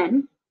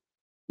dimension,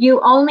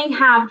 you only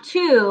have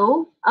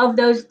 2 of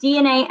those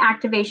DNA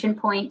activation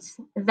points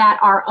that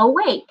are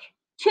awake,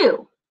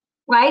 2,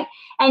 right?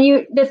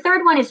 And the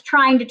third one is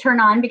trying to turn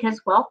on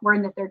because, well, we're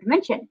in the third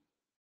dimension.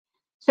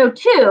 So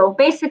 2,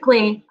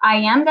 basically, I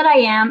am that I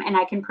am, and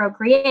I can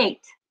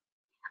procreate.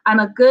 I'm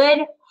a good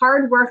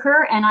hard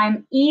worker, and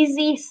I'm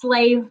easy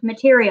slave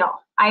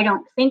material. I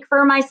don't think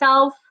for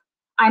myself.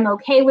 I'm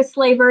okay with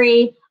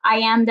slavery. I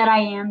am that I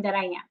am that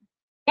I am,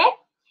 okay?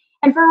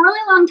 And for a really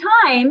long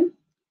time,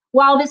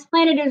 while this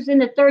planet is in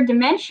the third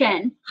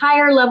dimension,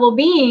 higher level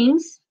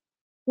beings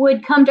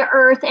would come to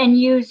Earth and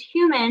use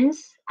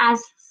humans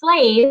as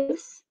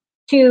slaves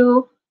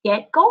to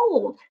get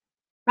gold,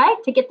 right?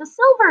 To get the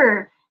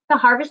silver, to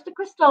harvest the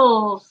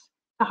crystals,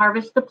 to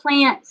harvest the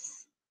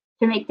plants,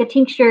 to make the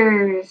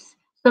tinctures,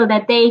 so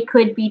that they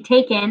could be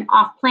taken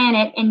off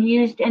planet and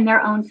used in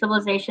their own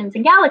civilizations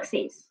and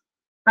galaxies,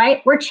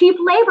 right? We're cheap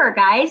labor,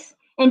 guys,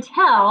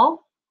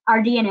 until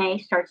our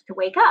DNA starts to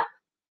wake up.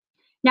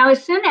 Now,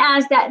 as soon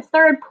as that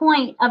third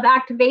point of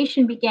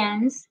activation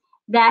begins,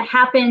 that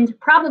happened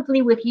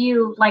probably with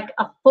you like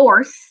a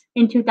force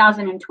in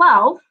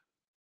 2012,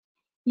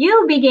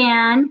 you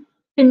began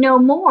to know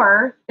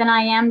more than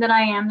I am that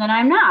I am that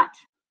I'm not.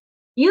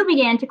 You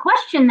began to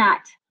question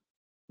that.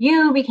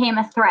 You became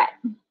a threat,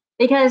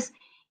 because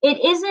it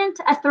isn't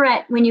a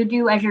threat when you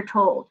do as you're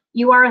told.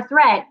 You are a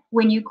threat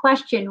when you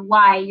question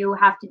why you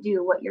have to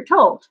do what you're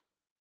told.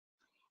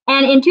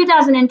 And in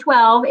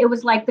 2012, it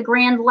was like the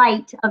grand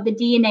light of the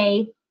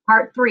DNA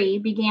part 3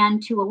 began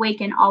to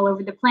awaken all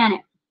over the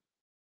planet.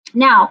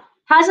 Now,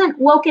 hasn't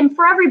woken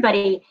for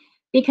everybody,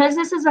 because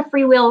this is a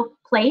free will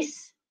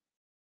place.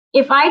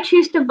 If I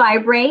choose to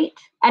vibrate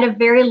at a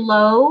very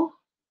low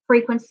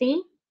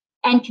frequency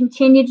and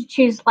continue to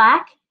choose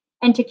lack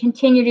and to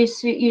continue to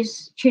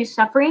choose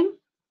suffering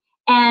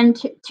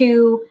and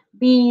to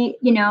be,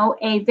 you know,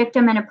 a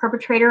victim and a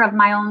perpetrator of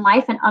my own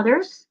life and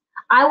others,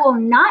 I will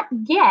not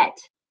get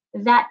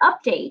that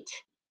update,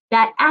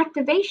 that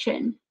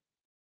activation.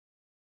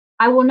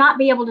 I will not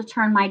be able to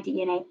turn my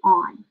DNA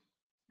on,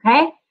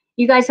 okay?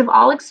 You guys have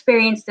all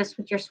experienced this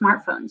with your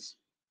smartphones.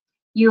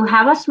 You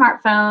have a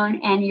smartphone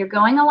and you're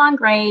going along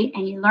great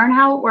and you learn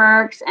how it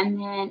works, and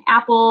then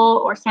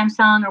Apple or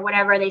Samsung or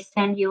whatever, they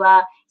send you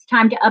a, it's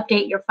time to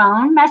update your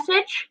phone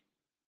message.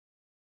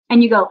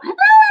 And you go,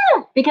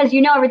 ah, because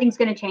you know everything's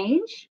going to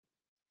change.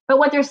 But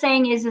what they're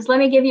saying is let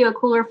me give you a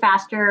cooler,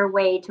 faster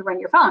way to run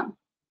your phone.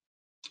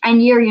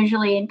 And you're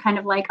usually in kind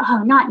of like,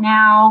 oh, not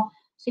now.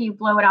 So you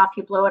blow it off,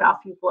 you blow it off,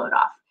 you blow it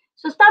off.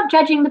 So stop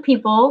judging the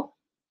people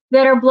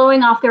that are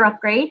blowing off their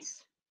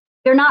upgrades.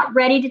 They're not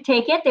ready to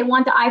take it. They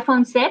want the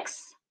iPhone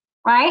 6,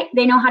 right?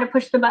 They know how to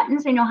push the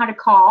buttons. They know how to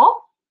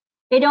call.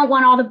 They don't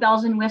want all the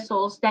bells and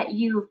whistles that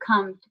you've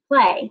come to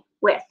play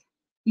with.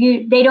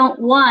 They don't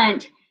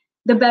want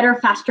the better,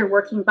 faster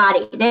working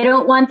body. They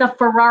don't want the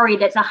Ferrari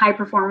that's a high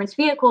performance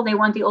vehicle. They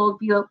want the old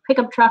Buick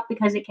pickup truck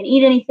because it can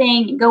eat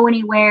anything and go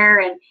anywhere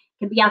and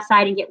can be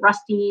outside and get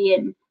rusty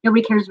and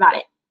nobody cares about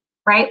it,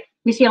 right?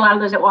 We see a lot of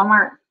those at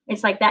Walmart.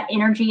 It's like that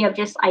energy of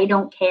just, I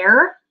don't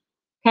care,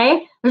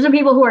 okay? Those are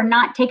people who are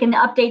not taking the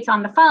updates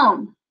on the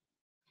phone.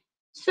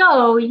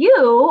 So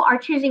you are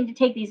choosing to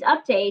take these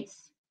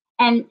updates,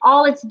 and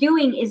all it's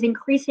doing is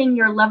increasing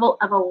your level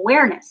of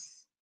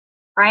awareness,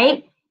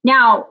 right?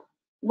 Now,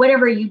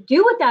 whatever you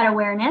do with that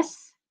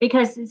awareness,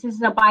 because this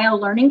is a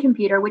bio-learning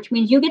computer, which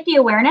means you get the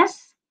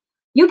awareness,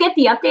 you get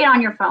the update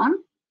on your phone,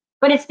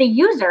 but it's the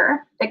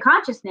user, the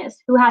consciousness,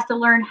 who has to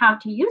learn how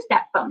to use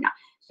that phone now.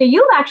 So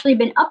you've actually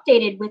been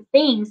updated with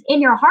things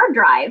in your hard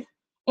drive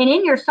and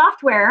in your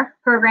software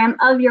program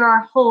of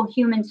your whole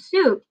human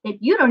suit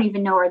that you don't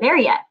even know are there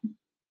yet,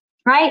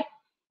 right?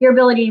 Your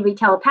ability to be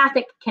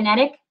telepathic,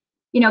 kinetic,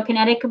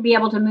 kinetic, could be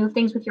able to move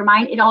things with your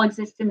mind. It all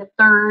exists in the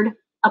third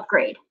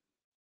upgrade.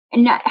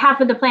 And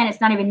half of the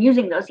planet's not even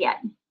using those yet.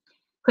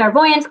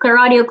 Clairvoyance,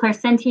 clairaudio,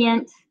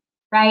 clairsentient,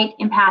 right?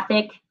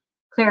 Empathic.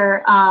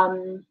 clear,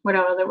 what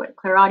other,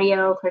 clear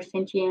audio,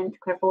 clairsentient,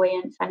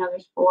 clairvoyance. I know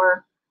there's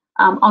 4.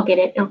 I'll get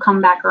it. It'll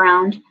come back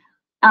around.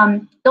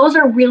 Those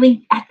are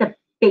really at the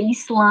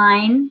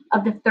baseline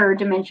of the 3rd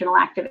dimensional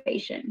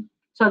activation.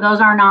 So those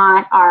are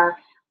not our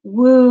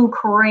woo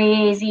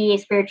crazy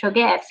spiritual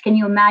gifts. Can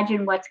you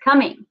imagine what's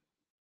coming?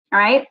 All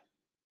right.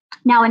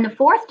 Now in the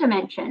 4th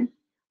dimension,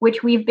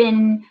 which we've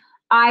been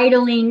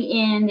idling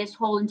in this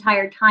whole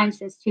entire time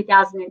since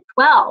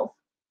 2012,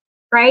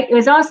 right? It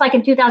was almost like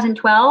in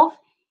 2012,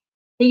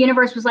 the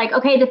universe was like,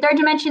 okay, the 3rd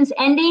dimension's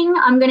ending.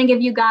 I'm going to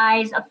give you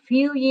guys a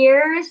few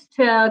years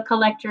to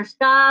collect your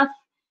stuff,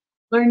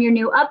 learn your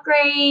new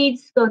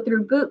upgrades, go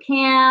through boot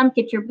camp,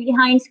 get your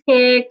behinds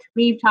kicked,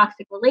 leave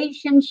toxic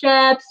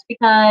relationships,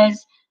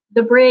 because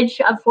the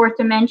bridge of 4th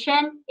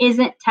dimension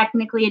isn't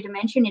technically a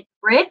dimension, it's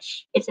a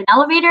bridge, it's an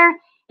elevator.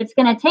 It's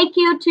going to take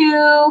you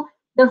to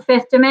the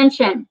 5th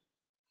dimension.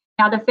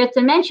 Now, the 5th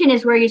dimension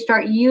is where you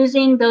start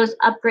using those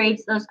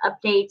upgrades, those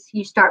updates.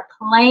 You start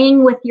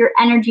playing with your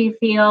energy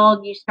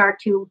field. You start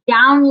to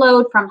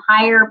download from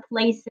higher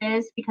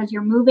places because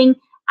you're moving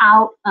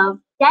out of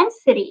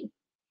density.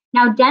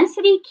 Now,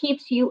 density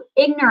keeps you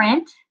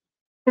ignorant.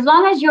 As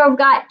long as you've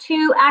got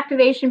 2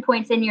 activation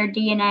points in your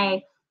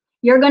DNA,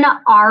 you're going to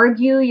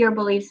argue your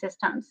belief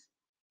systems.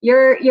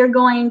 You're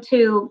going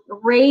to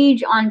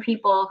rage on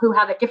people who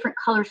have a different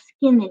color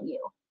skin than you.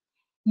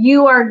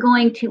 You are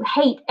going to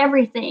hate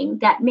everything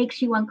that makes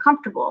you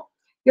uncomfortable.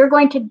 You're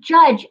going to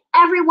judge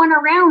everyone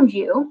around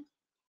you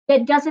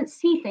that doesn't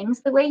see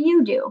things the way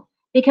you do,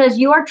 because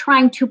you are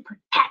trying to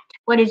protect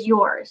what is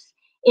yours.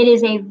 It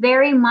is a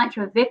very much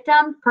a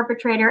victim,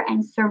 perpetrator,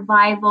 and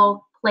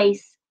survival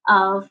place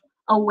of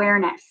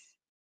awareness.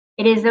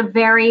 It is a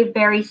very,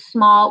 very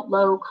small,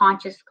 low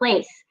conscious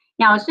place.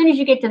 Now, as soon as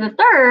you get to the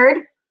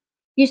 3rd,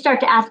 you start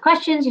to ask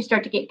questions, you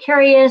start to get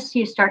curious,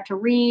 you start to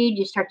read,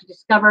 you start to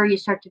discover, you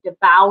start to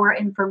devour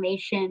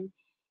information,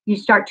 you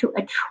start to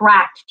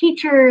attract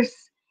teachers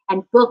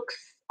and books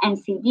and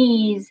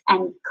CDs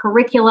and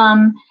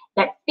curriculum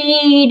that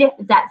feed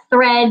that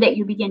thread that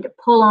you begin to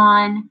pull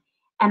on.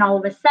 And all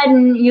of a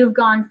sudden, you've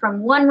gone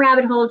from one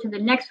rabbit hole to the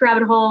next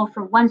rabbit hole,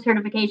 from one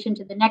certification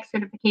to the next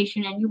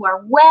certification, and you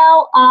are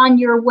well on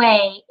your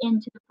way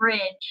into the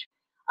bridge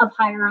of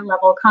higher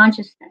level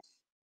consciousness.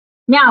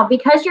 Now,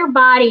 because your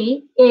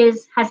body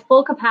has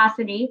full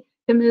capacity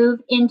to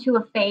move into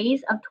a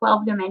phase of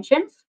 12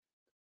 dimensions,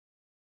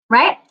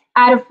 right,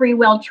 out of free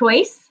will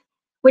choice,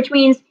 which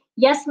means,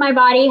 yes, my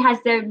body has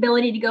the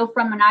ability to go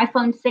from an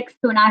iPhone 6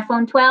 to an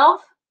iPhone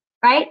 12,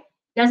 right?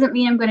 Doesn't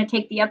mean I'm going to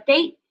take the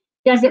update.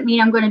 Doesn't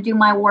mean I'm going to do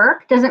my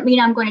work. Doesn't mean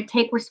I'm going to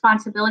take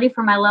responsibility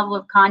for my level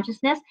of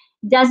consciousness.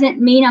 Doesn't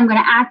mean I'm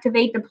going to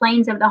activate the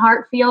planes of the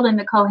heart field and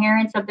the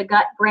coherence of the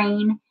gut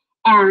brain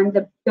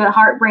and the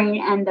heart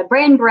brain and the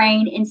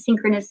brain in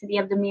synchronicity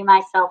of the me,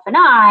 myself, and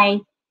I,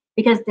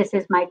 because this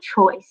is my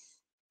choice.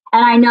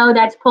 And I know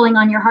that's pulling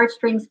on your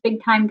heartstrings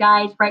big time,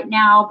 guys, right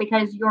now,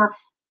 because you're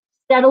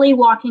steadily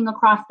walking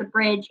across the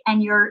bridge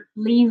and you're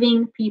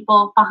leaving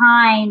people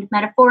behind,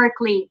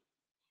 metaphorically.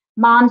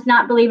 Mom's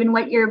not believing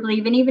what you're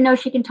believing. Even though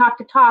she can talk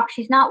the talk,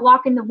 she's not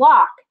walking the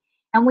walk.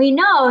 And we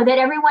know that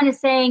everyone is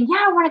saying,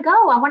 yeah, I want to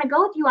go. I want to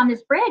go with you on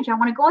this bridge. I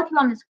want to go with you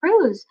on this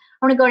cruise.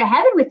 I want to go to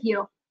heaven with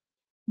you.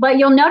 But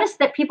you'll notice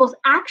that people's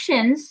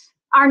actions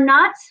are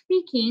not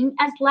speaking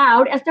as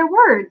loud as their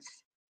words,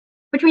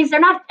 which means they're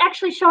not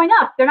actually showing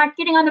up. They're not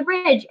getting on the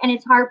bridge. And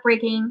it's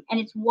heartbreaking. And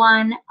it's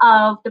one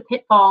of the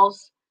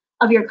pitfalls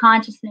of your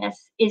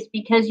consciousness, is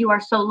because you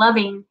are so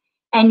loving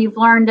and you've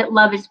learned that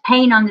love is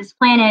pain on this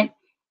planet.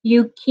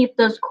 You keep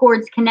those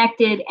cords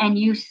connected and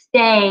you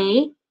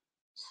stay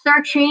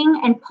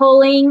searching and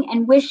pulling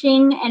and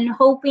wishing and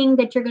hoping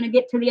that you're going to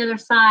get to the other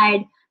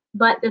side.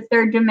 But the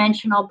 3rd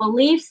dimensional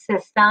belief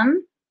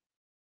system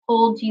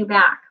holds you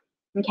back.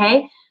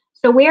 Okay.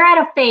 So we're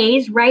at a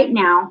phase right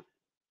now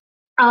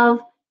of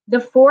the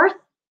 4th,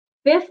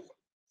 5th,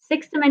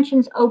 6th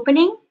dimensions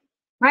opening,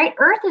 right?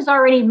 Earth is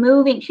already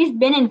moving. She's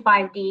been in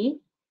 5D.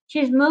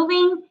 She's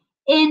moving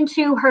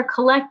into her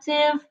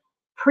collective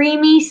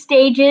preemie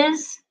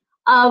stages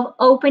of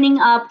opening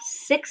up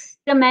 6th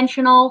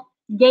dimensional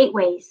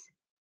gateways.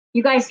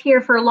 You guys hear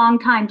for a long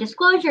time,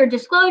 disclosure,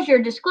 disclosure,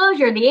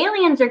 disclosure. The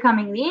aliens are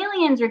coming. The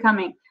aliens are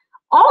coming.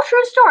 All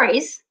true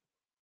stories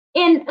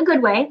in a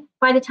good way.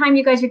 By the time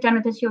you guys are done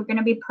with this, you're going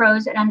to be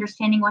pros at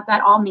understanding what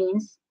that all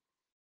means.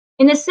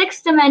 In the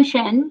 6th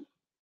dimension,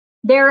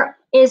 there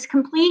is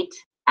complete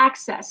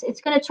access.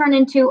 It's going to turn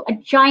into a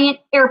giant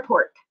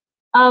airport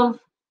of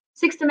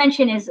 6th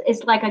dimension is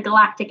like a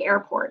galactic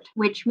airport,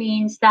 which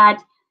means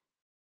that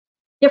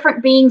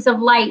different beings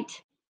of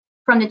light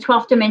from the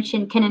 12th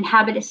dimension can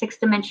inhabit a 6th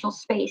dimensional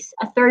space.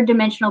 A 3rd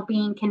dimensional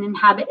being can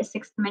inhabit a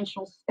 6th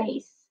dimensional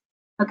space.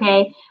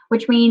 Okay,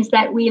 which means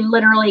that we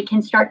literally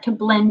can start to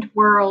blend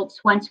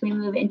worlds once we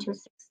move into a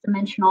 6th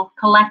dimensional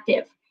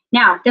collective.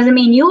 Now, doesn't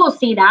mean you will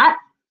see that,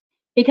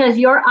 because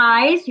your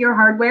eyes, your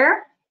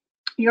hardware,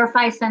 your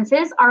 5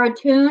 senses are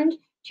attuned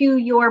to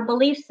your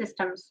belief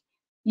systems.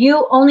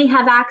 You only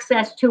have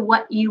access to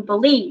what you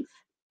believe.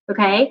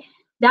 Okay,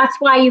 That's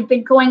why you've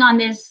been going on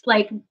this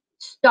like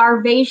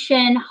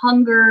starvation,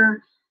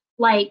 hunger,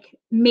 like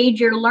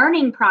major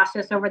learning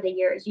process over the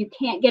years. You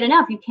can't get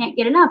enough, you can't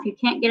get enough, you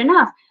can't get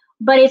enough.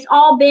 But it's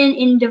all been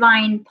in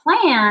divine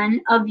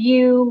plan of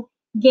you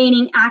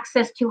gaining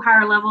access to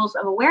higher levels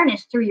of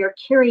awareness through your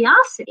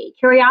curiosity.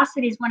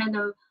 Curiosity is one of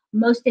the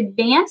most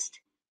advanced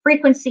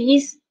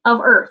frequencies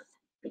of Earth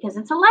because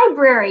it's a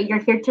library.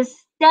 You're here to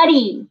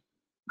study,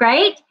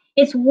 right?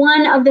 It's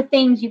one of the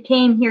things you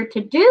came here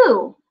to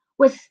do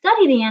was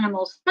study the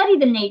animals, study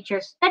the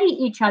nature, study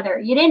each other.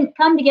 You didn't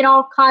come to get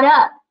all caught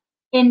up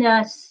in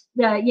the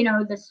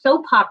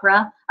soap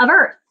opera of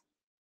Earth.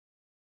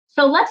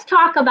 So let's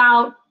talk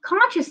about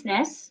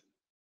consciousness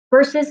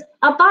versus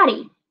a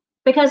body,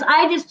 because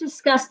I just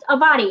discussed a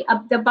body,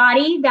 the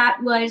body that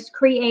was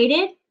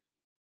created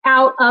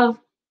out of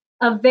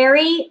a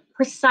very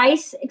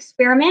precise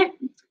experiment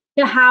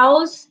to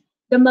house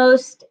the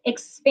most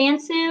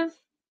expansive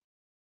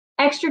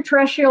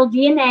extraterrestrial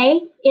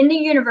DNA in the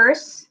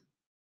universe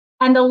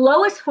and the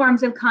lowest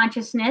forms of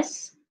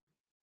consciousness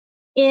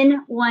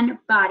in one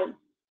body.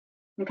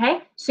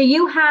 Okay, so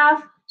you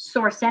have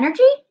source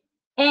energy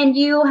and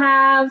you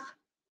have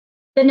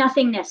the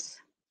nothingness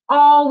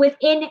all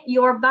within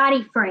your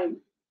body frame.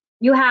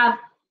 You have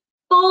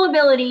full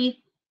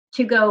ability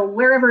to go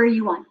wherever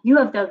you want. You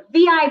have the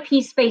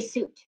VIP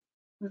spacesuit,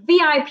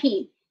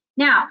 VIP.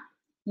 Now,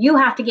 you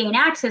have to gain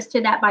access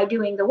to that by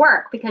doing the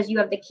work because you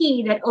have the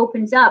key that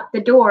opens up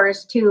the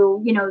doors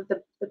to,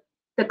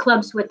 the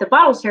clubs with the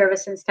bottle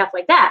service and stuff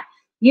like that.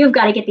 You've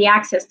got to get the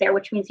access there,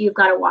 which means you've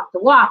got to walk the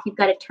walk. You've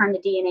got to turn the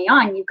DNA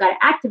on. You've got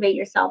to activate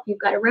yourself. You've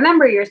got to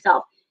remember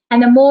yourself.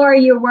 And the more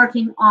you're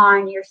working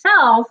on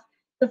yourself,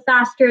 the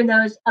faster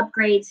those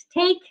upgrades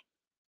take,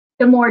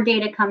 the more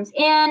data comes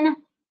in,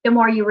 the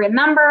more you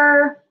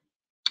remember,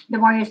 the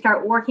more you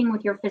start working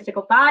with your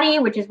physical body,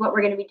 which is what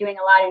we're going to be doing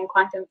a lot in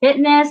quantum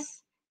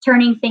fitness,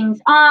 turning things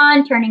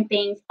on, turning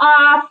things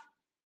off,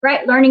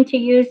 right? Learning to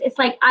use, it's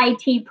like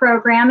IT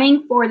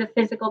programming for the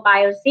physical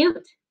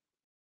biosuit.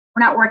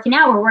 We're not working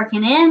out, we're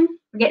working in,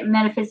 we're getting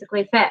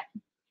metaphysically fit.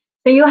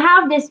 So you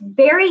have this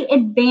very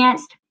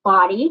advanced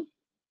body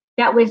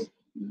that was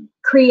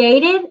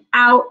created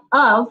out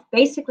of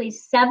basically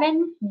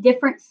 7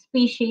 different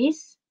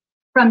species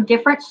from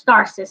different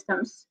star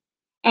systems.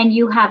 And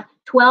you have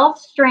 12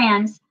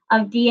 strands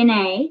of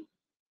DNA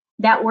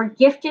that were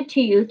gifted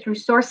to you through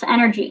source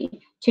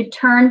energy to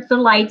turn the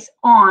lights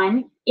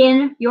on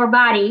in your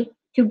body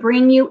to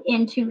bring you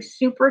into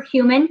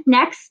superhuman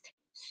next,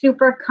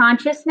 super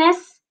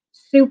consciousness,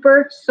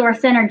 super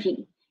source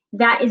energy.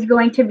 That is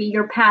going to be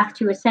your path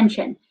to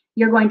ascension.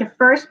 You're going to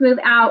first move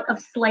out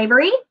of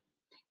slavery.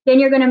 Then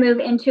you're going to move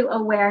into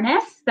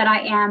awareness that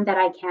I am, that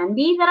I can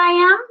be, that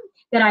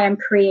I am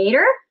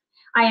creator.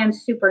 I am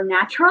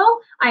supernatural.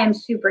 I am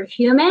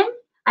superhuman.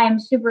 I am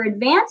super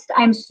advanced.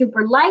 I am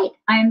super light.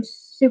 I am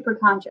super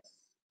conscious.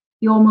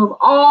 You will move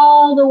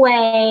all the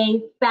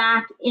way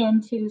back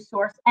into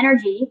source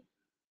energy.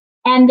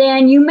 And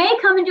then you may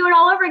come and do it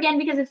all over again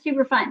because it's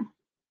super fun,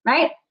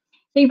 right?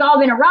 So you've all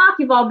been a rock,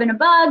 you've all been a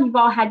bug, you've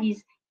all had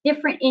these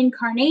different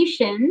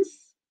incarnations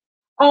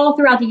all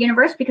throughout the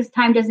universe because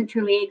time doesn't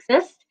truly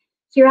exist.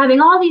 So you're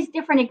having all these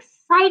different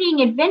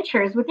exciting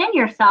adventures within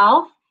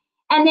yourself,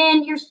 and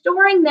then you're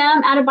storing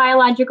them at a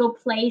biological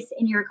place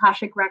in your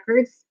Akashic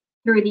records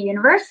through the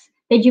universe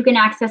that you can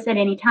access at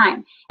any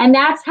time. And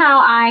that's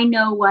how I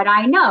know what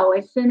I know.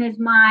 As soon as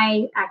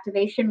my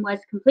activation was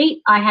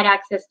complete, I had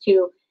access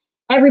to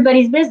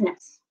everybody's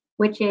business,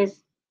 which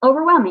is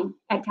overwhelming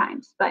at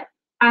times, but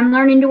I'm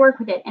learning to work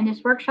with it. And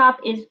this workshop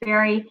is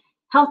very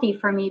healthy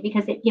for me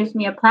because it gives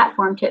me a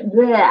platform to,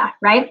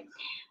 right?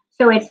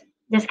 So it's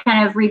this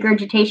kind of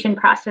regurgitation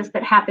process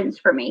that happens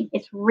for me.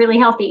 It's really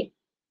healthy.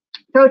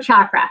 Throat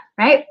chakra,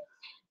 right?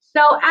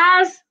 So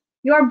as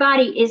your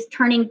body is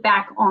turning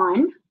back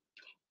on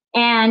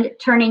and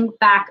turning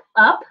back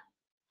up,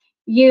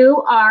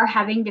 you are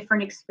having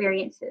different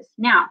experiences.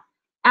 Now,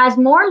 as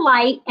more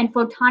light and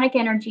photonic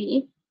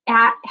energy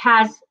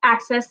has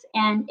access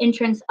and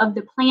entrance of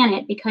the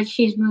planet because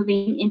she's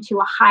moving into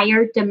a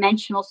higher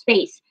dimensional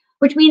space,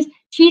 which means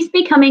she's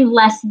becoming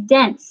less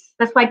dense.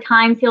 That's why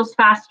time feels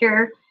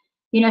faster.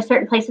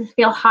 Certain places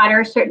feel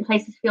hotter, certain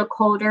places feel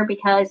colder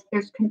because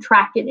there's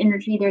contracted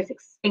energy, there's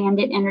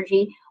expanded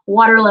energy.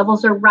 Water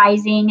levels are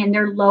rising and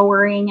they're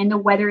lowering and the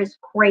weather is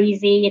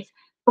crazy. It's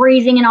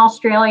freezing in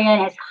Australia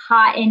and it's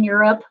hot in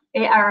Europe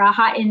or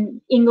hot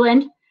in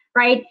England,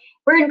 right?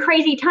 We're in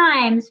crazy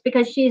times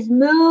because she's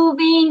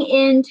moving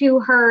into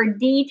her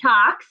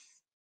detox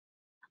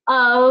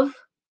of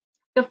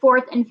the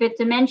 4th and 5th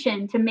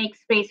dimension to make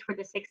space for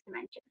the 6th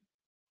dimension,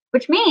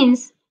 which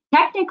means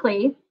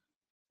technically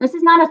this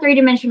is not a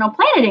 3-dimensional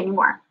planet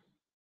anymore.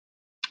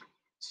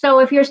 So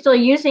if you're still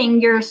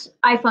using your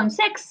iPhone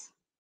 6,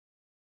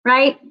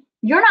 right,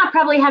 you're not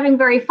probably having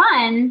very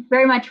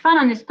much fun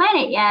on this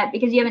planet yet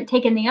because you haven't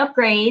taken the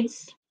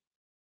upgrades.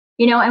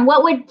 And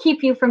what would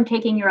keep you from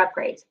taking your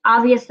upgrades?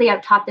 Obviously,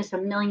 I've taught this a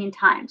million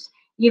times.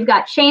 You've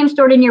got shame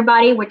stored in your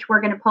body, which we're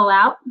going to pull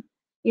out.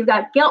 You've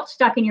got guilt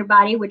stuck in your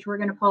body, which we're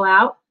going to pull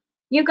out.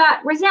 You've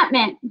got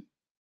resentment.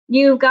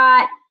 You've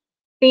got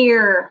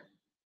fear,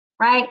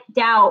 right?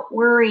 Doubt,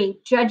 worry,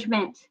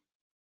 judgment,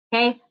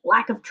 okay?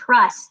 Lack of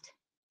trust,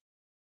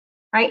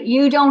 right?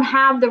 You don't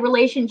have the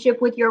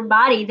relationship with your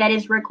body that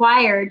is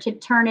required to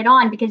turn it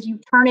on because you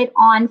turn it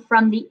on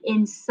from the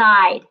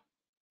inside.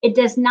 It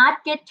does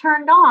not get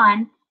turned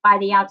on by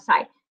the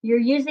outside. You're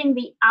using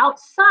the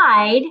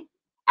outside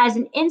as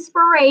an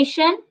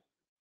inspiration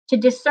to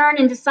discern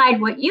and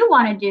decide what you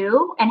want to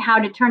do and how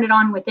to turn it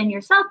on within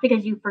yourself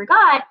because you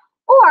forgot,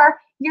 or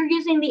you're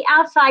using the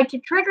outside to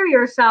trigger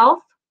yourself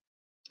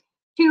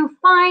to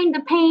find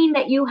the pain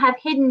that you have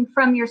hidden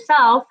from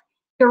yourself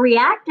to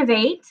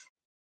reactivate,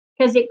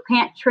 because it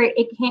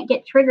can't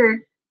get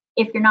triggered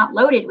if you're not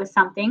loaded with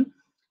something.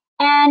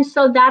 And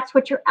so that's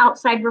what your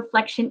outside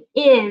reflection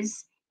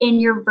is in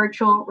your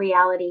virtual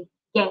reality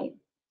game.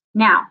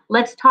 Now,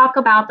 let's talk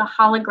about the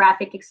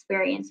holographic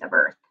experience of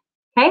Earth,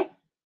 okay?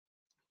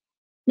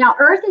 Now,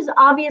 Earth is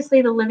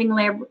obviously the living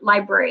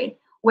library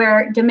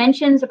where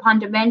dimensions upon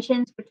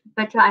dimensions,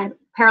 between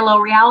parallel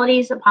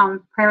realities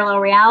upon parallel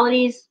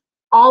realities,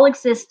 all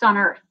exist on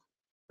Earth,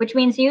 which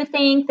means you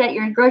think that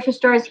your grocery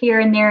store is here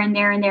and there and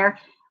there and there,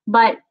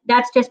 but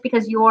that's just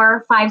because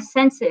your five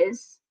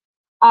senses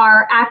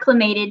are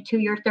acclimated to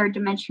your third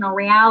dimensional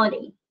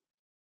reality.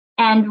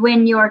 And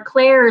when your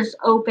clairs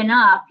open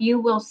up, you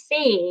will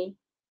see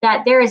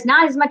that there is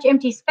not as much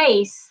empty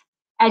space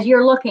as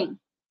you're looking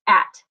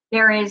at.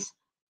 There is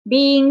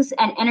beings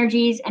and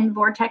energies and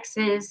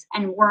vortexes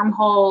and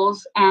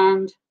wormholes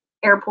and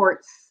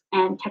airports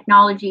and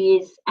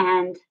technologies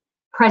and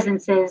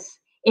presences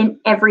in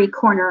every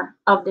corner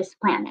of this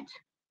planet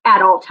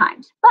at all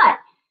times. But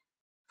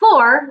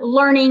for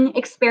learning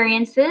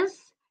experiences,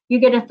 you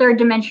get a third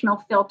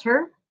dimensional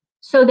filter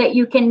so that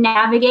you can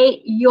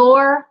navigate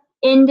your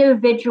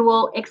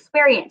individual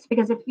experience.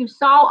 Because if you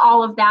saw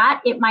all of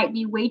that, it might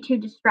be way too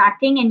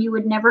distracting and you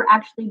would never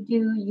actually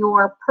do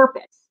your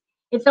purpose.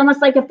 It's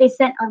almost like if they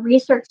sent a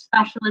research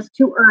specialist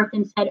to Earth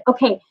and said,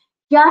 okay,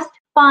 just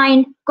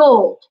find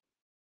gold.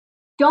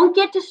 Don't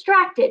get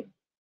distracted,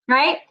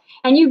 right?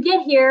 And you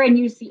get here and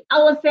you see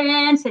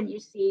elephants and you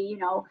see,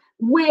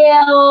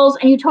 whales,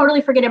 and you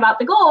totally forget about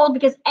the gold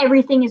because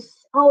everything is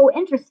so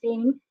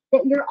interesting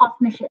that you're off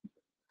mission.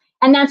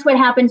 And that's what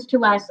happens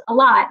to us a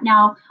lot.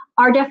 Now,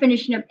 our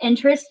definition of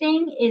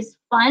interesting is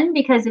fun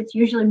because it's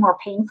usually more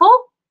painful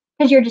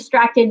because you're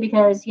distracted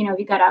because,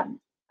 you've got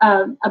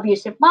a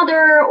abusive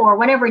mother or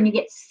whatever, and you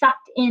get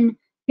sucked into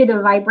the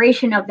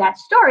vibration of that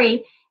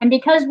story. And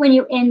because when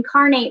you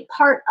incarnate,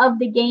 part of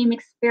the game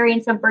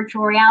experience of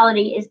virtual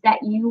reality is that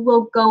you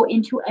will go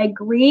into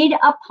agreed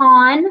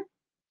upon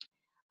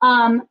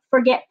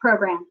forget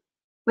program,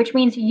 which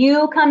means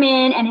you come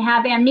in and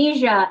have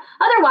amnesia.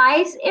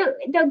 Otherwise,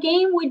 the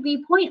game would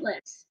be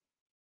pointless.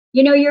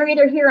 You're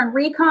either here on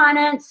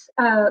reconnaissance,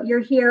 you're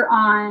here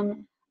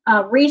on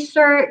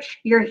research,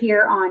 you're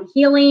here on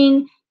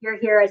healing, you're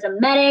here as a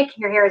medic,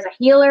 you're here as a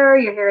healer,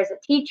 you're here as a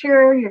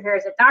teacher, you're here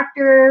as a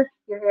doctor,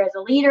 you're here as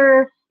a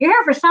leader. You're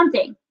here for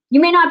something.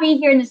 You may not be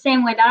here in the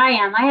same way that I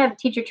am. I have a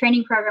teacher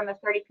training program of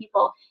 30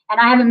 people, and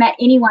I haven't met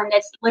anyone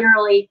that's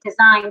literally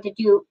designed to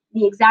do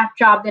the exact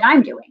job that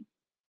I'm doing.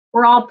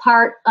 We're all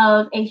part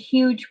of a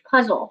huge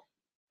puzzle,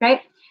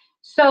 right?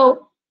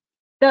 So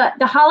the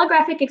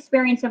holographic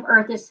experience of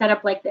Earth is set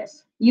up like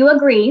this. You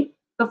agree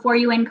before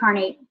you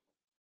incarnate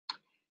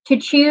to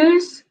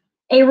choose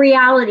a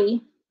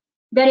reality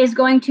that is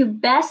going to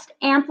best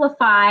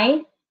amplify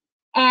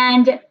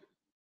and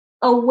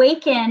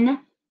awaken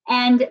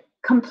and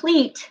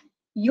complete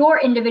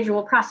your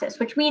individual process,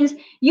 which means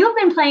you've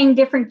been playing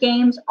different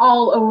games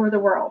all over the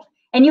world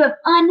and you have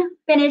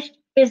unfinished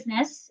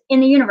business in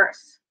the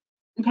universe,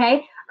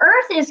 okay?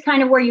 Earth is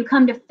kind of where you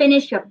come to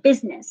finish your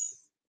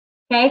business,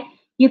 okay?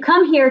 You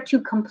come here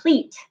to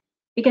complete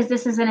because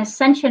this is an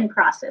ascension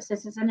process.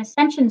 This is an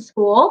ascension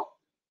school,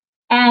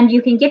 and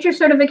you can get your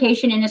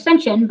certification in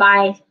ascension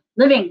by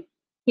living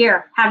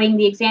here, having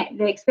the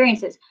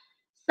experiences.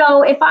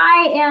 So if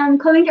I am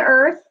coming to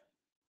Earth,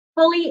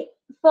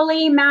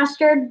 fully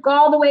mastered, go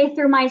all the way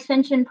through my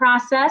ascension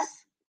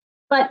process,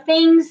 but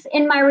things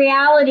in my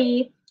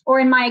reality or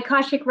in my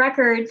Akashic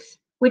records,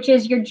 which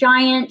is your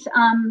giant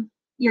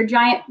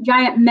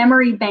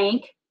memory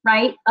bank,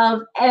 right,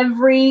 of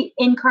every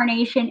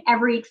incarnation,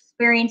 every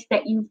experience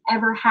that you've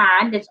ever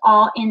had, that's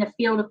all in the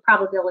field of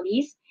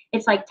probabilities.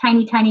 It's like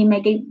tiny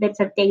megabits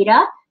of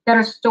data that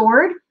are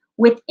stored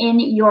within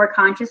your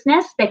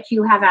consciousness that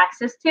you have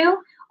access to,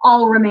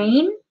 all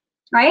remain,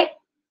 right?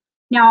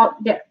 Now,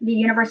 the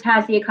universe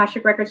has the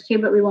Akashic records too,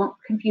 but we won't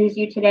confuse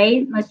you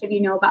today. Most of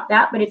you know about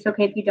that, but it's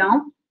okay if you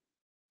don't.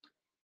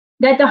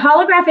 That the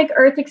holographic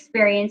Earth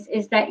experience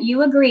is that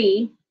you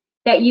agree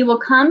that you will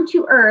come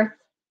to Earth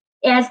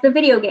as the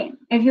video game.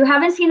 If you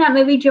haven't seen that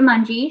movie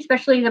Jumanji,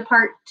 especially the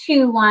part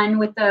 2 one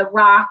with The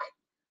Rock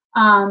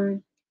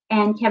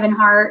and Kevin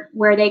Hart,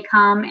 where they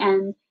come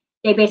and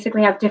they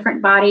basically have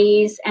different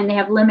bodies and they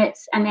have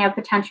limits and they have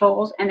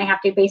potentials and they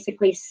have to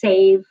basically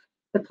save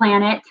the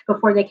planet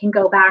before they can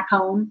go back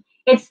home.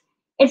 It's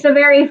it's a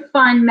very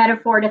fun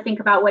metaphor to think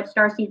about what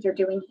starseeds are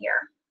doing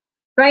here,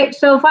 right?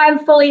 So if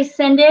I'm fully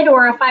ascended,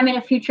 or if I'm in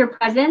a future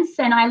presence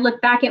and I look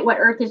back at what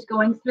Earth is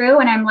going through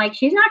and I'm like,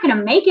 she's not going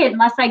to make it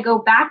unless I go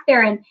back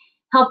there and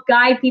help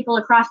guide people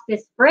across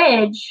this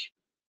bridge.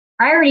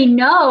 I already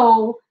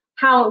know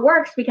how it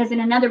works, because in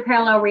another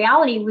parallel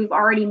reality, we've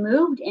already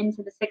moved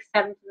into the 6th,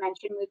 7th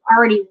dimension. We've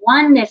already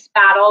won this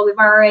battle. We've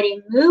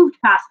already moved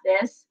past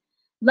this.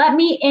 Let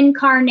me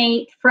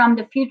incarnate from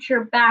the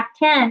future back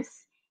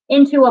tense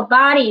into a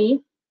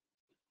body,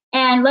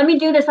 and let me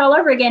do this all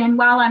over again. And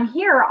while I'm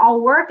here, I'll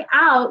work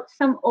out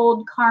some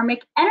old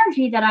karmic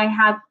energy that I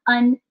have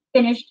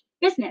unfinished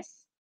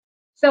business.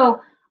 So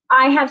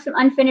I have some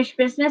unfinished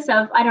business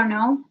of, I don't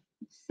know,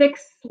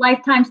 6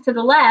 lifetimes to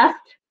the left,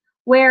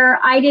 where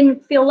I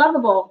didn't feel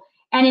lovable.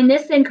 And in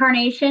this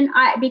incarnation,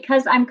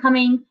 because I'm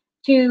coming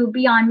to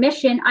be on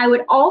mission, I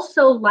would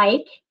also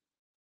like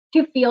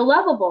to feel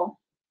lovable,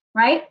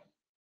 right?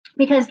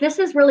 Because this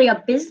is really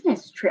a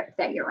business trip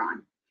that you're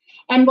on.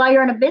 And while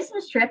you're on a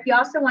business trip, you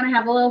also want to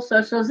have a little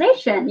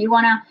socialization. You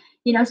want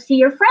to, see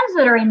your friends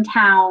that are in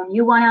town.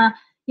 You want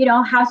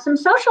to, have some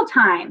social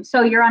time.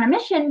 So you're on a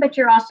mission, but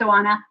you're also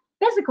on a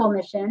physical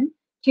mission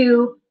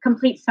to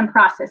complete some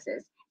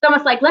processes. It's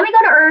almost like, let me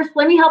go to Earth,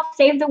 let me help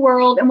save the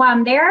world. And while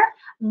I'm there,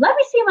 let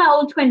me see my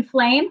old twin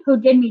flame who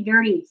did me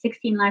dirty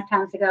 16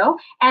 lifetimes ago,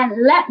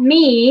 and let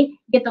me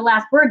get the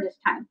last word this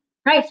time,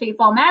 right? So you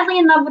fall madly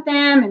in love with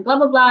them and blah,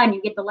 blah, blah, and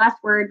you get the last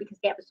word because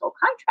they have a soul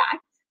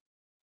contract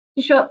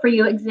to show up for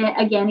you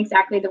again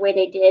exactly the way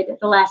they did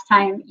the last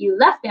time you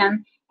left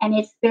them. And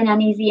it's been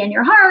uneasy in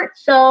your heart,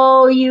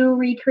 so you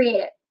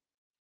recreate it.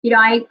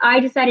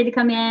 I decided to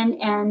come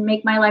in and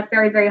make my life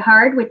very, very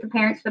hard with the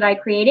parents that I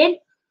created.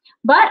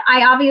 But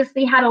I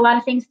obviously had a lot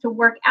of things to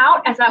work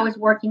out as I was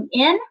working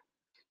in.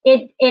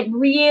 It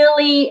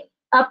really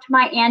upped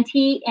my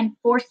ante and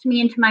forced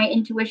me into my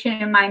intuition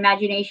and my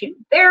imagination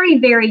very,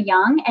 very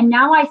young. And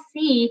now I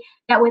see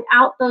that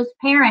without those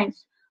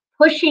parents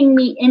pushing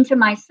me into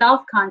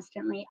myself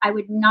constantly, I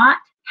would not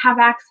have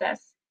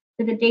access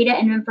to the data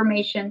and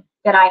information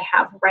that I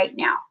have right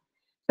now.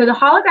 So the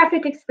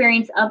holographic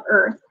experience of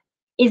Earth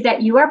is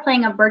that you are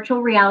playing a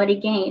virtual reality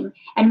game.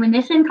 And when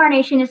this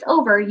incarnation is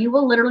over, you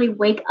will literally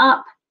wake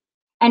up.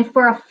 And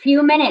for a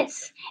few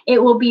minutes,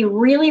 it will be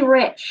really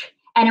rich,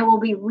 and it will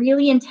be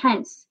really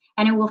intense,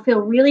 and it will feel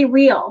really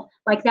real.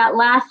 Like that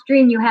last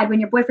dream you had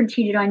when your boyfriend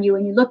cheated on you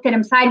and you looked at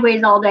him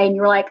sideways all day and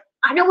you were like,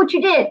 I know what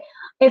you did.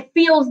 It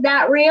feels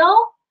that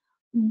real.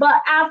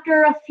 But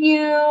after a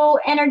few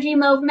energy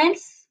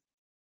movements,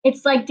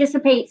 it's like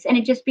dissipates and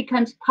it just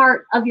becomes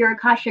part of your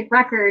Akashic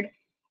record,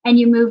 and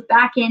you move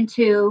back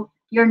into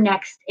your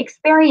next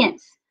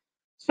experience.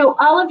 So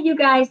all of you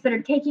guys that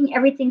are taking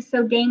everything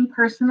so dang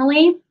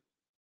personally,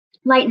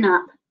 lighten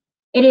up.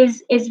 It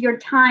is your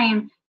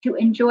time to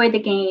enjoy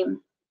the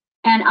game.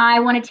 And I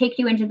want to take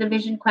you into the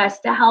vision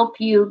quest to help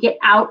you get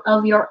out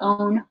of your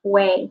own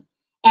way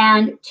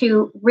and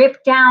to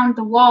rip down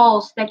the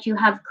walls that you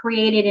have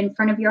created in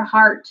front of your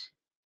heart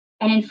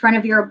and in front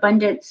of your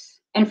abundance,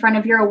 in front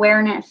of your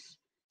awareness,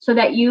 so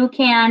that you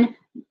can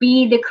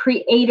be the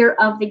creator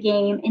of the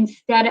game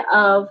instead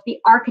of the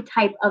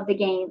archetype of the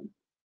game.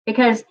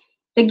 Because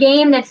the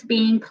game that's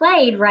being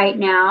played right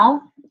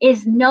now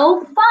is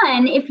no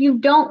fun if you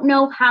don't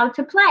know how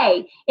to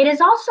play. It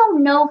is also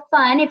no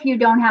fun if you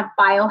don't have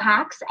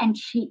biohacks and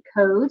cheat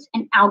codes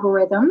and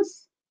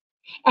algorithms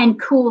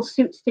and cool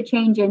suits to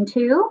change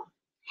into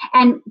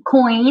and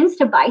coins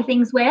to buy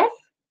things with,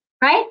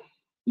 right?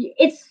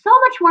 It's so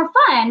much more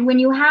fun when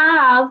you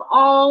have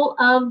all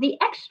of the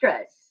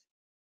extras.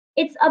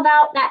 It's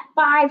about that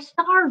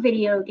 5-star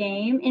video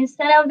game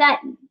instead of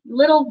that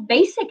little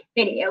basic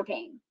video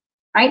game,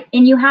 right?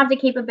 And you have the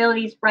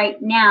capabilities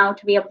right now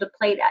to be able to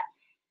play that.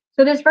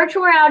 So this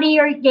virtual reality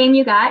or game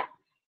you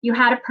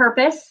had a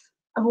purpose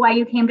of why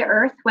you came to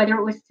Earth, whether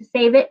it was to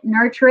save it,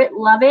 nurture it,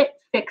 love it,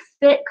 fix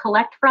it,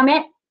 collect from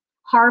it,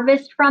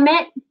 harvest from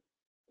it,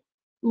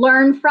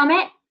 learn from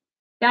it.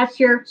 That's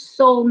your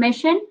soul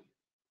mission.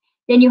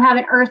 Then you have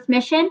an Earth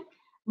mission.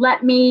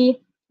 Let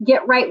me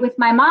get right with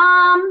my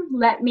mom.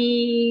 Let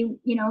me,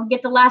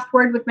 get the last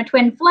word with my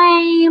twin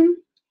flame.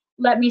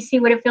 Let me see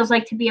what it feels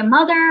like to be a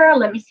mother.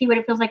 Let me see what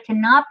it feels like to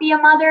not be a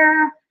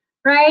mother,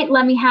 right?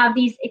 Let me have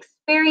these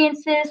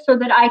experiences so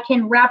that I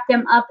can wrap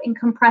them up and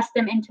compress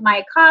them into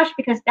my Akash,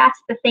 because that's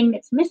the thing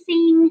that's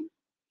missing.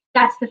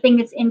 That's the thing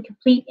that's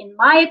incomplete in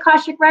my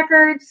Akashic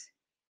records.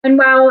 And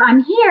while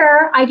I'm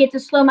here, I get to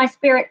slow my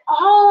spirit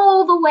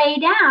all the way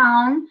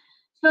down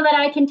so that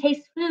I can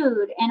taste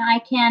food and I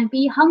can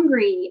be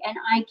hungry and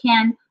I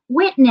can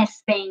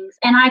witness things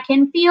and I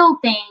can feel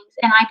things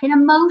and I can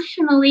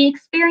emotionally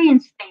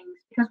experience things.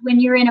 Because when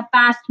you're in a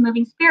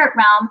fast-moving spirit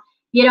realm,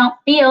 you don't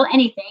feel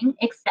anything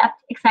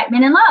except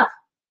excitement and love,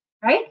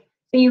 right?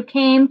 So you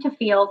came to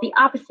feel the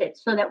opposite,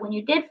 so that when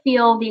you did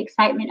feel the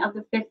excitement of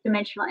the 5th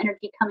dimensional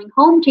energy coming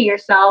home to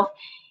yourself,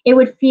 it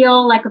would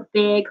feel like a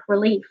big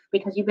relief,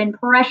 because you've been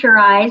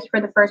pressurized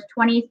for the first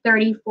 20,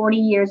 30, 40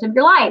 years of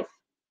your life,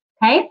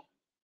 okay?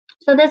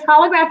 So this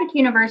holographic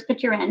universe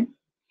that you're in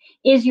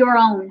is your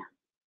own.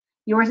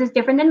 Yours is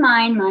different than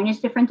mine. Mine is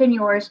different than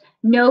yours.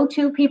 No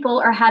two people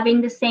are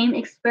having the same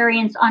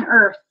experience on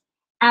Earth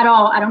at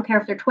all. I don't care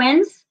if they're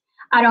twins.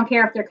 I don't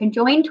care if they're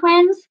conjoined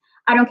twins.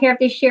 I don't care if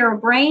they share a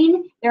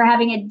brain. They're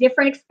having a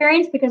different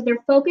experience because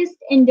they're focused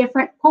in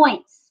different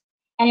points.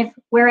 And if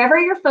wherever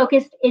you're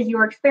focused is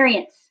your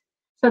experience.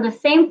 So the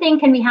same thing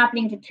can be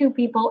happening to two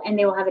people and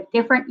they will have a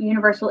different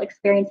universal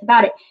experience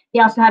about it.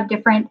 They also have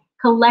different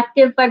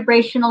collective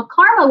vibrational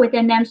karma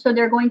within them, so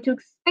they're going to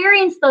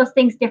experience those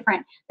things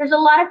different. There's a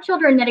lot of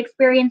children that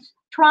experience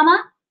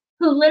trauma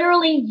who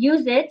literally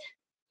use it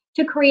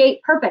to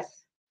create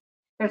purpose.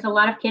 There's a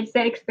lot of kids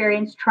that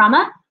experience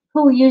trauma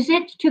who use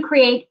it to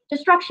create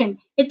destruction.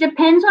 It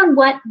depends on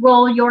what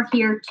role you're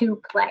here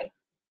to play.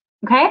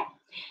 Okay?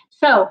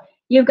 So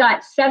you've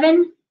got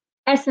 7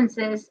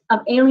 essences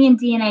of alien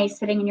DNA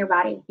sitting in your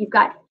body. You've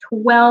got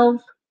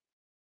 12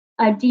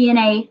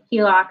 DNA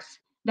HELOCs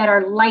that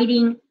are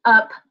lighting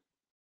up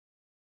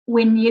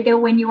when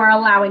you are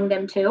allowing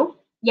them to.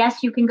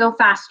 Yes, you can go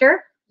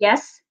faster.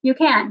 Yes, you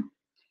can.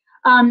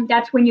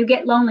 That's when you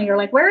get lonely. You're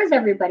like, where is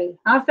everybody?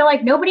 I feel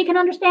like nobody can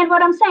understand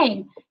what I'm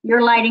saying.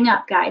 You're lighting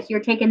up, guys.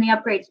 You're taking the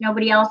upgrades.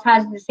 Nobody else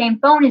has the same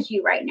phone as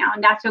you right now,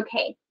 and that's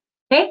okay.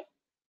 Okay?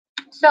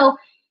 So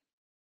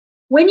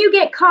when you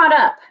get caught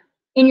up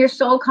in your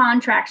soul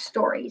contract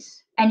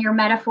stories and your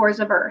metaphors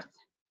of Earth,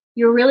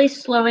 you're really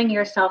slowing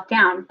yourself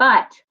down.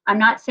 But I'm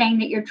not saying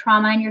that your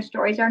trauma and your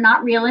stories are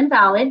not real and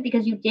valid,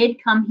 because you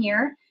did come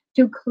here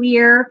to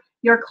clear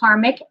your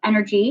karmic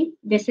energy.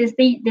 This is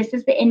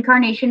the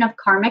incarnation of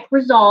karmic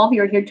resolve.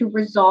 You're here to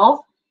resolve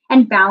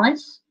and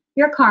balance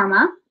your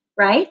karma,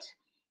 right?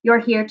 You're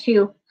here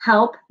to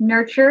help,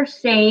 nurture,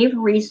 save,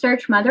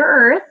 research Mother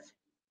Earth.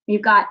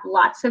 You've got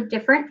lots of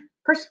different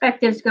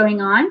perspectives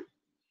going on.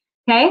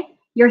 Okay?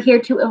 You're here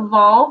to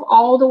evolve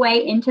all the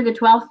way into the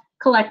 12th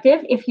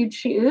collective if you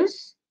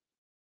choose.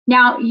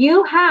 Now,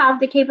 you have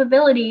the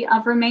capability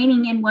of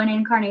remaining in one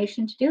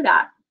incarnation to do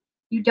that.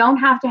 You don't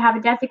have to have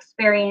a death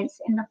experience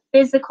in the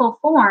physical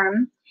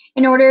form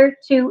in order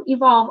to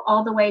evolve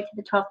all the way to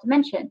the 12th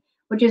dimension,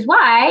 which is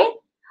why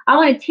I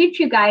want to teach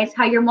you guys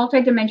how your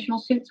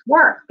multidimensional suits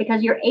work,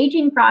 because your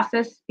aging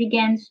process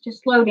begins to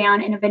slow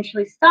down and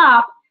eventually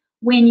stop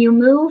when you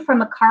move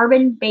from a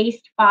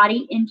carbon-based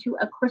body into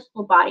a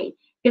crystal body.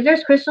 Because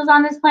there's crystals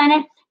on this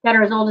planet that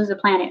are as old as the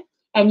planet.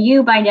 And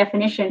you, by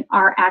definition,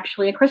 are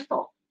actually a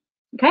crystal.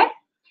 Okay?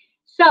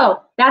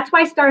 So that's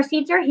why star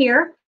seeds are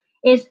here,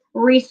 is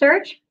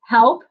research,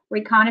 help,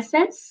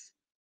 reconnaissance.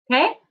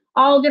 Okay?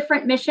 All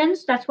different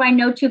missions. That's why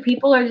no two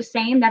people are the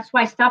same. That's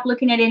why stop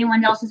looking at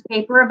anyone else's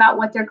paper about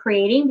what they're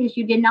creating, because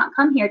you did not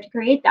come here to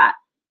create that.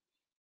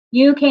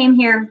 You came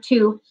here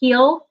to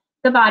heal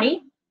the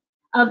body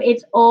of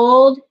its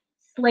old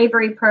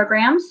slavery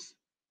programs.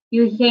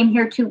 You came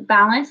here to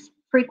balance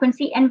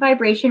frequency and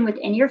vibration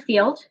within your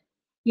field.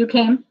 You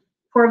came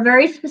for a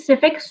very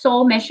specific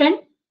soul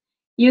mission.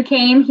 You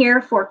came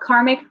here for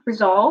karmic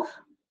resolve.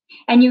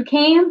 And you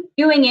came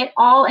doing it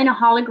all in a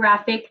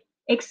holographic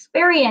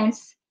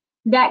experience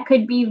that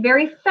could be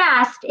very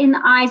fast in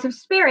the eyes of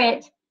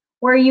spirit,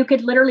 where you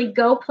could literally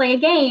go play a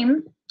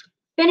game,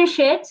 finish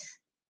it,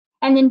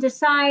 and then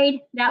decide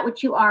that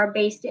what you are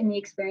based in the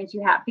experience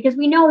you have. Because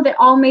we know that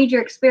all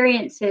major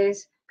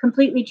experiences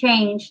completely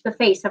change the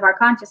face of our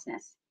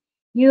consciousness.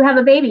 You have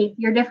a baby,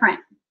 you're different.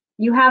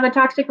 You have a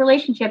toxic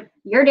relationship,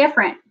 you're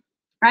different,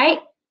 right?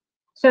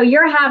 So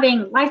you're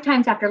having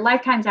lifetimes after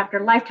lifetimes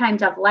after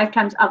lifetimes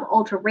of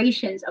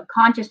alterations of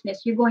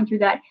consciousness. You're going through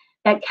that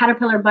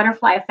caterpillar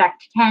butterfly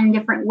effect 10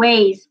 different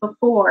ways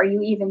before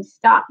you even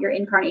stop your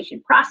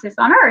incarnation process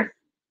on Earth,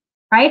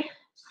 right?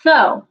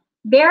 So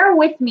bear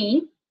with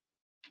me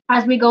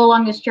as we go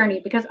along this journey,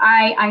 because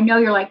I know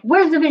you're like,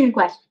 where's the vision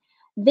quest?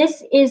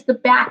 This is the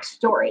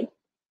backstory.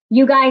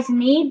 You guys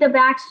need the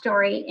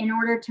backstory in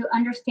order to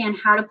understand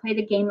how to play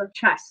the game of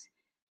chess,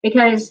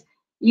 because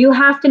you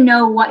have to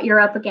know what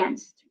you're up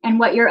against. And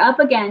what you're up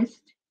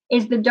against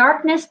is the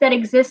darkness that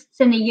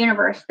exists in the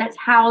universe that's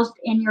housed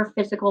in your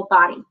physical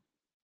body.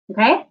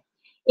 Okay?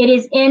 It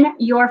is in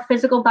your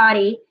physical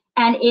body,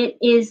 and it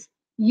is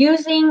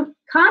using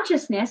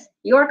consciousness,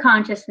 your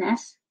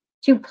consciousness,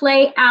 to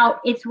play out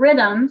its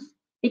rhythms,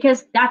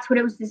 because that's what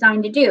it was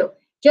designed to do.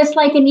 Just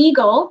like an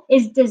eagle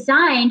is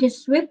designed to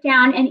swoop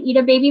down and eat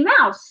a baby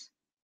mouse.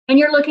 And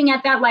you're looking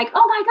at that like,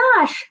 oh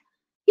my gosh,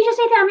 he just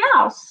ate that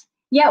mouse.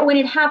 Yet when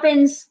it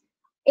happens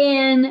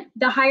in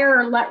the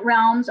higher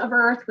realms of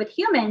Earth with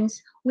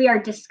humans, we are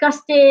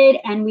disgusted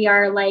and we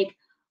are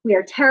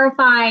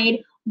terrified.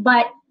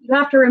 But you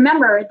have to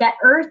remember that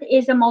Earth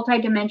is a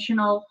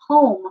multidimensional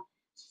home.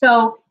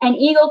 So an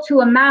eagle to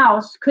a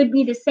mouse could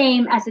be the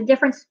same as a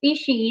different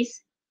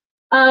species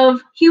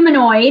of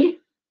humanoid,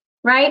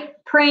 right?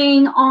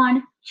 Preying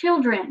on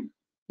children.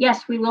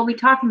 Yes, we will be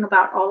talking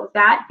about all of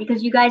that,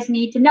 because you guys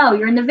need to know.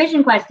 You're in the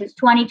Vision Quest. It's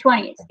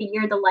 2020. It's the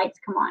year the lights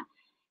come on.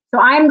 So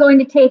I'm going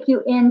to take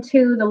you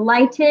into the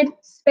lighted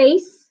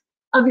space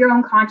of your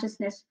own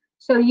consciousness,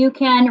 so you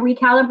can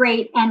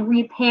recalibrate and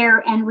repair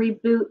and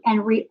reboot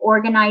and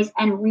reorganize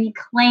and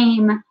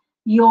reclaim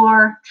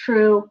your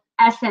true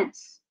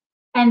essence.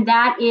 And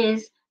that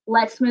is,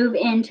 let's move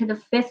into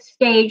the 5th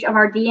stage of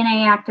our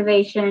DNA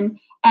activation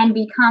and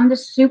become the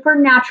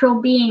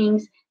supernatural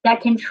beings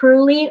that can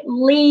truly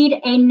lead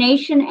a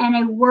nation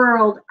and a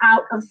world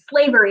out of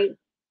slavery.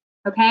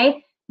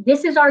 Okay?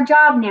 This is our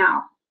job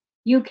now.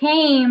 You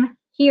came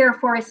here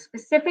for a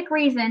specific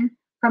reason,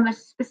 from a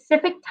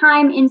specific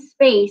time in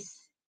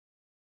space,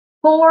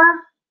 for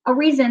a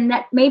reason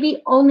that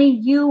maybe only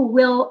you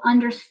will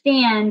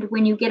understand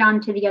when you get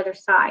onto the other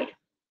side.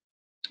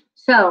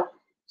 So,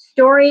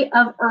 story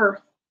of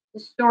Earth, the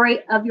story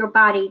of your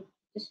body,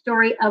 the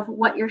story of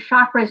what your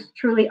chakras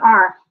truly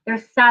are. They're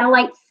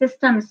satellite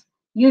systems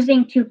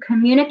using to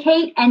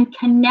communicate and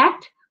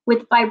connect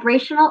with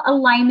vibrational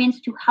alignments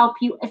to help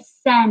you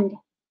ascend.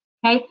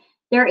 Okay,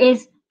 there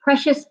is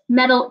precious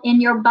metal in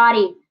your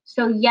body.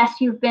 So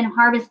yes, you've been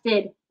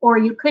harvested, or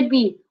you could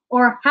be,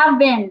 or have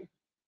been.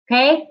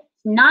 Okay,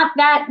 it's not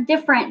that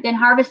different than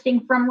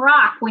harvesting from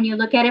rock when you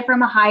look at it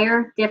from a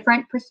higher,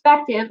 different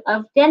perspective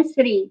of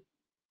density.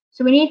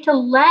 So we need to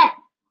let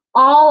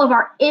all of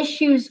our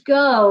issues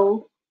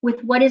go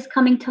with what is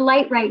coming to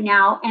light right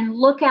now and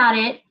look at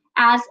it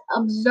as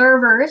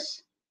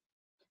observers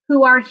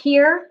who are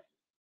here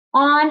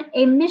on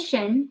a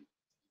mission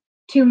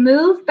to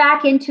move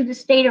back into the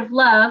state of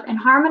love and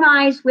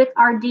harmonize with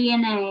our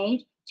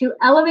DNA to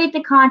elevate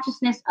the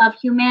consciousness of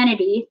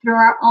humanity through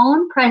our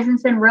own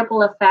presence and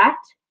ripple effect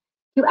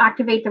to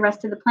activate the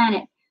rest of the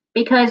planet.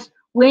 Because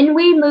when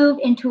we move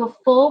into a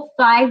full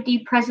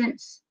 5D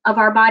presence of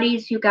our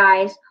bodies, you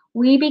guys,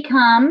 we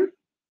become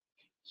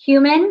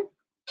human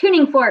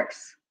tuning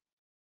forks,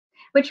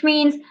 which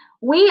means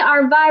we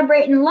are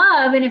vibrating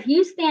love. And if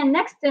you stand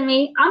next to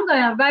me, I'm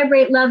going to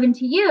vibrate love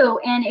into you.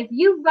 And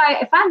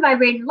if I'm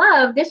vibrating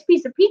love, this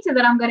piece of pizza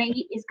that I'm going to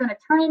eat is going to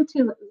turn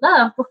into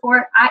love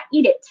before I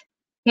eat it.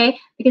 Okay?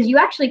 Because you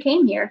actually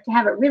came here to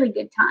have a really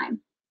good time.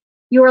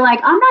 You were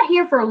like, I'm not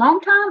here for a long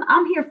time.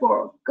 I'm here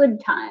for a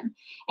good time.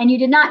 And you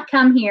did not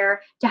come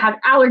here to have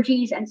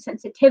allergies and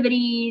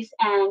sensitivities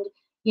and,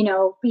 you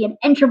know, be an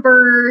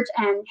introvert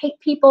and hate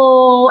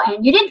people.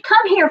 And you didn't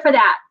come here for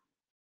that.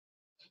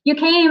 You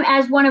came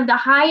as one of the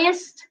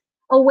highest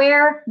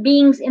aware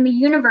beings in the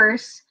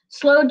universe,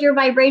 slowed your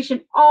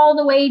vibration all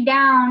the way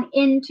down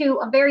into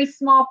a very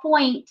small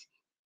point,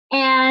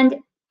 and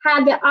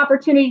had the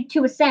opportunity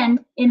to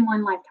ascend in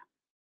one lifetime.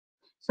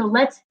 So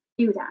let's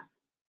do that.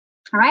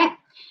 All right.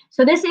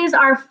 So this is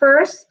our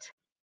first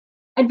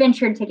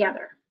adventure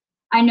together.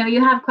 I know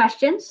you have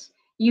questions.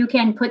 You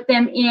can put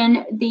them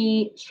in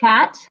the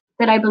chat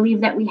that I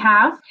believe that we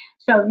have.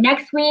 So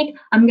next week,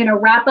 I'm going to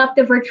wrap up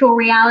the virtual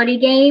reality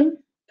game.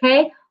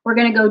 Okay. We're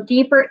going to go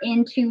deeper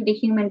into the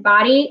human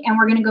body, and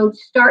we're going to go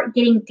start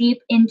getting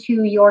deep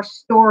into your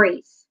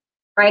stories,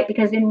 right?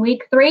 Because in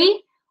week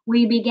 3,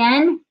 we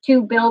begin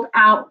to build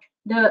out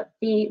the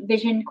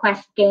Vision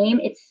Quest game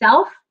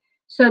itself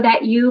so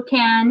that you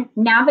can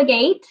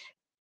navigate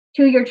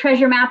to your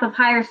treasure map of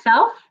higher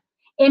self,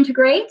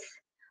 integrate,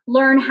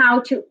 learn how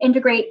to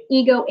integrate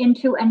ego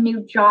into a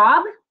new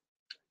job,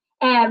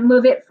 and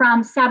move it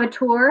from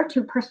saboteur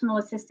to personal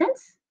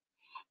assistance,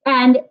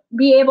 and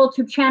be able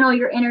to channel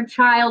your inner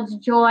child's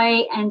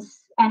joy and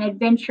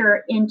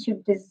adventure into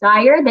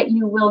desire that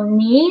you will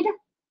need.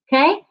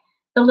 Okay?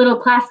 The little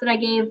class that I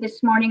gave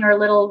this morning, or a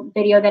little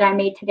video that I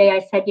made today, I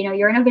said, you know,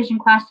 you're in a vision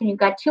quest and you've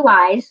got 2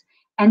 eyes,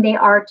 and they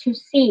are to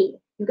see.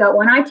 You've got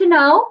 1 eye to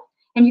know,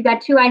 and you've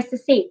got 2 eyes to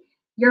see.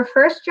 Your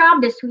first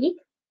job this week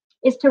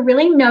is to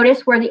really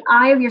notice where the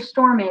eye of your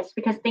storm is,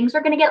 because things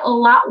are going to get a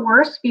lot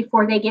worse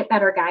before they get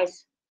better,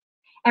 guys.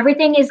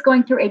 Everything is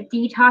going through a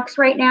detox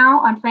right now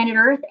on planet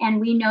Earth, and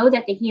we know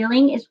that the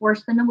healing is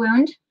worse than the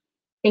wound.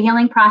 The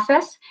healing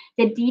process,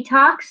 the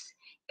detox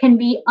can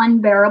be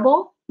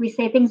unbearable. We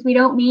say things we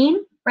don't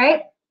mean,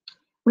 right?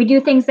 We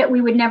do things that we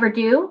would never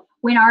do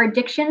when our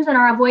addictions and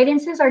our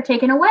avoidances are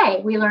taken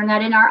away. We learn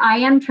that in our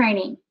IM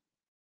training.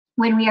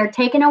 When we are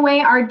taking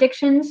away our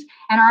addictions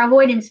and our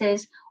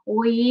avoidances,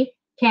 we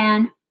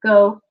can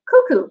go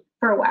cuckoo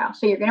for a while.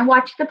 So you're going to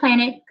watch the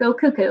planet go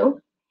cuckoo,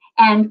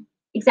 and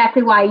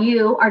exactly why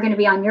you are going to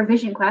be on your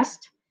vision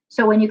quest.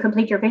 So when you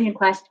complete your vision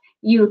quest,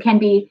 you can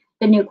be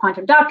the new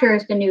quantum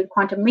doctors, the new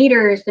quantum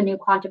leaders, the new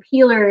quantum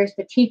healers,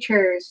 the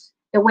teachers,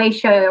 the way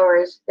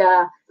showers,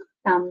 the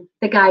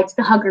guides,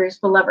 the huggers,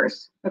 the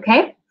lovers.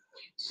 Okay,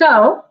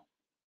 so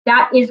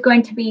that is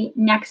going to be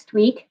next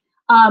week.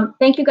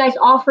 Thank you guys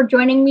all for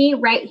joining me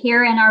right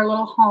here in our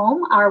little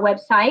home, our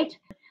website.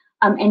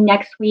 And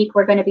next week,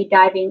 we're going to be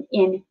diving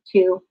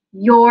into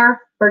your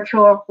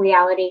virtual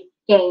reality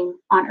game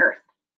on Earth.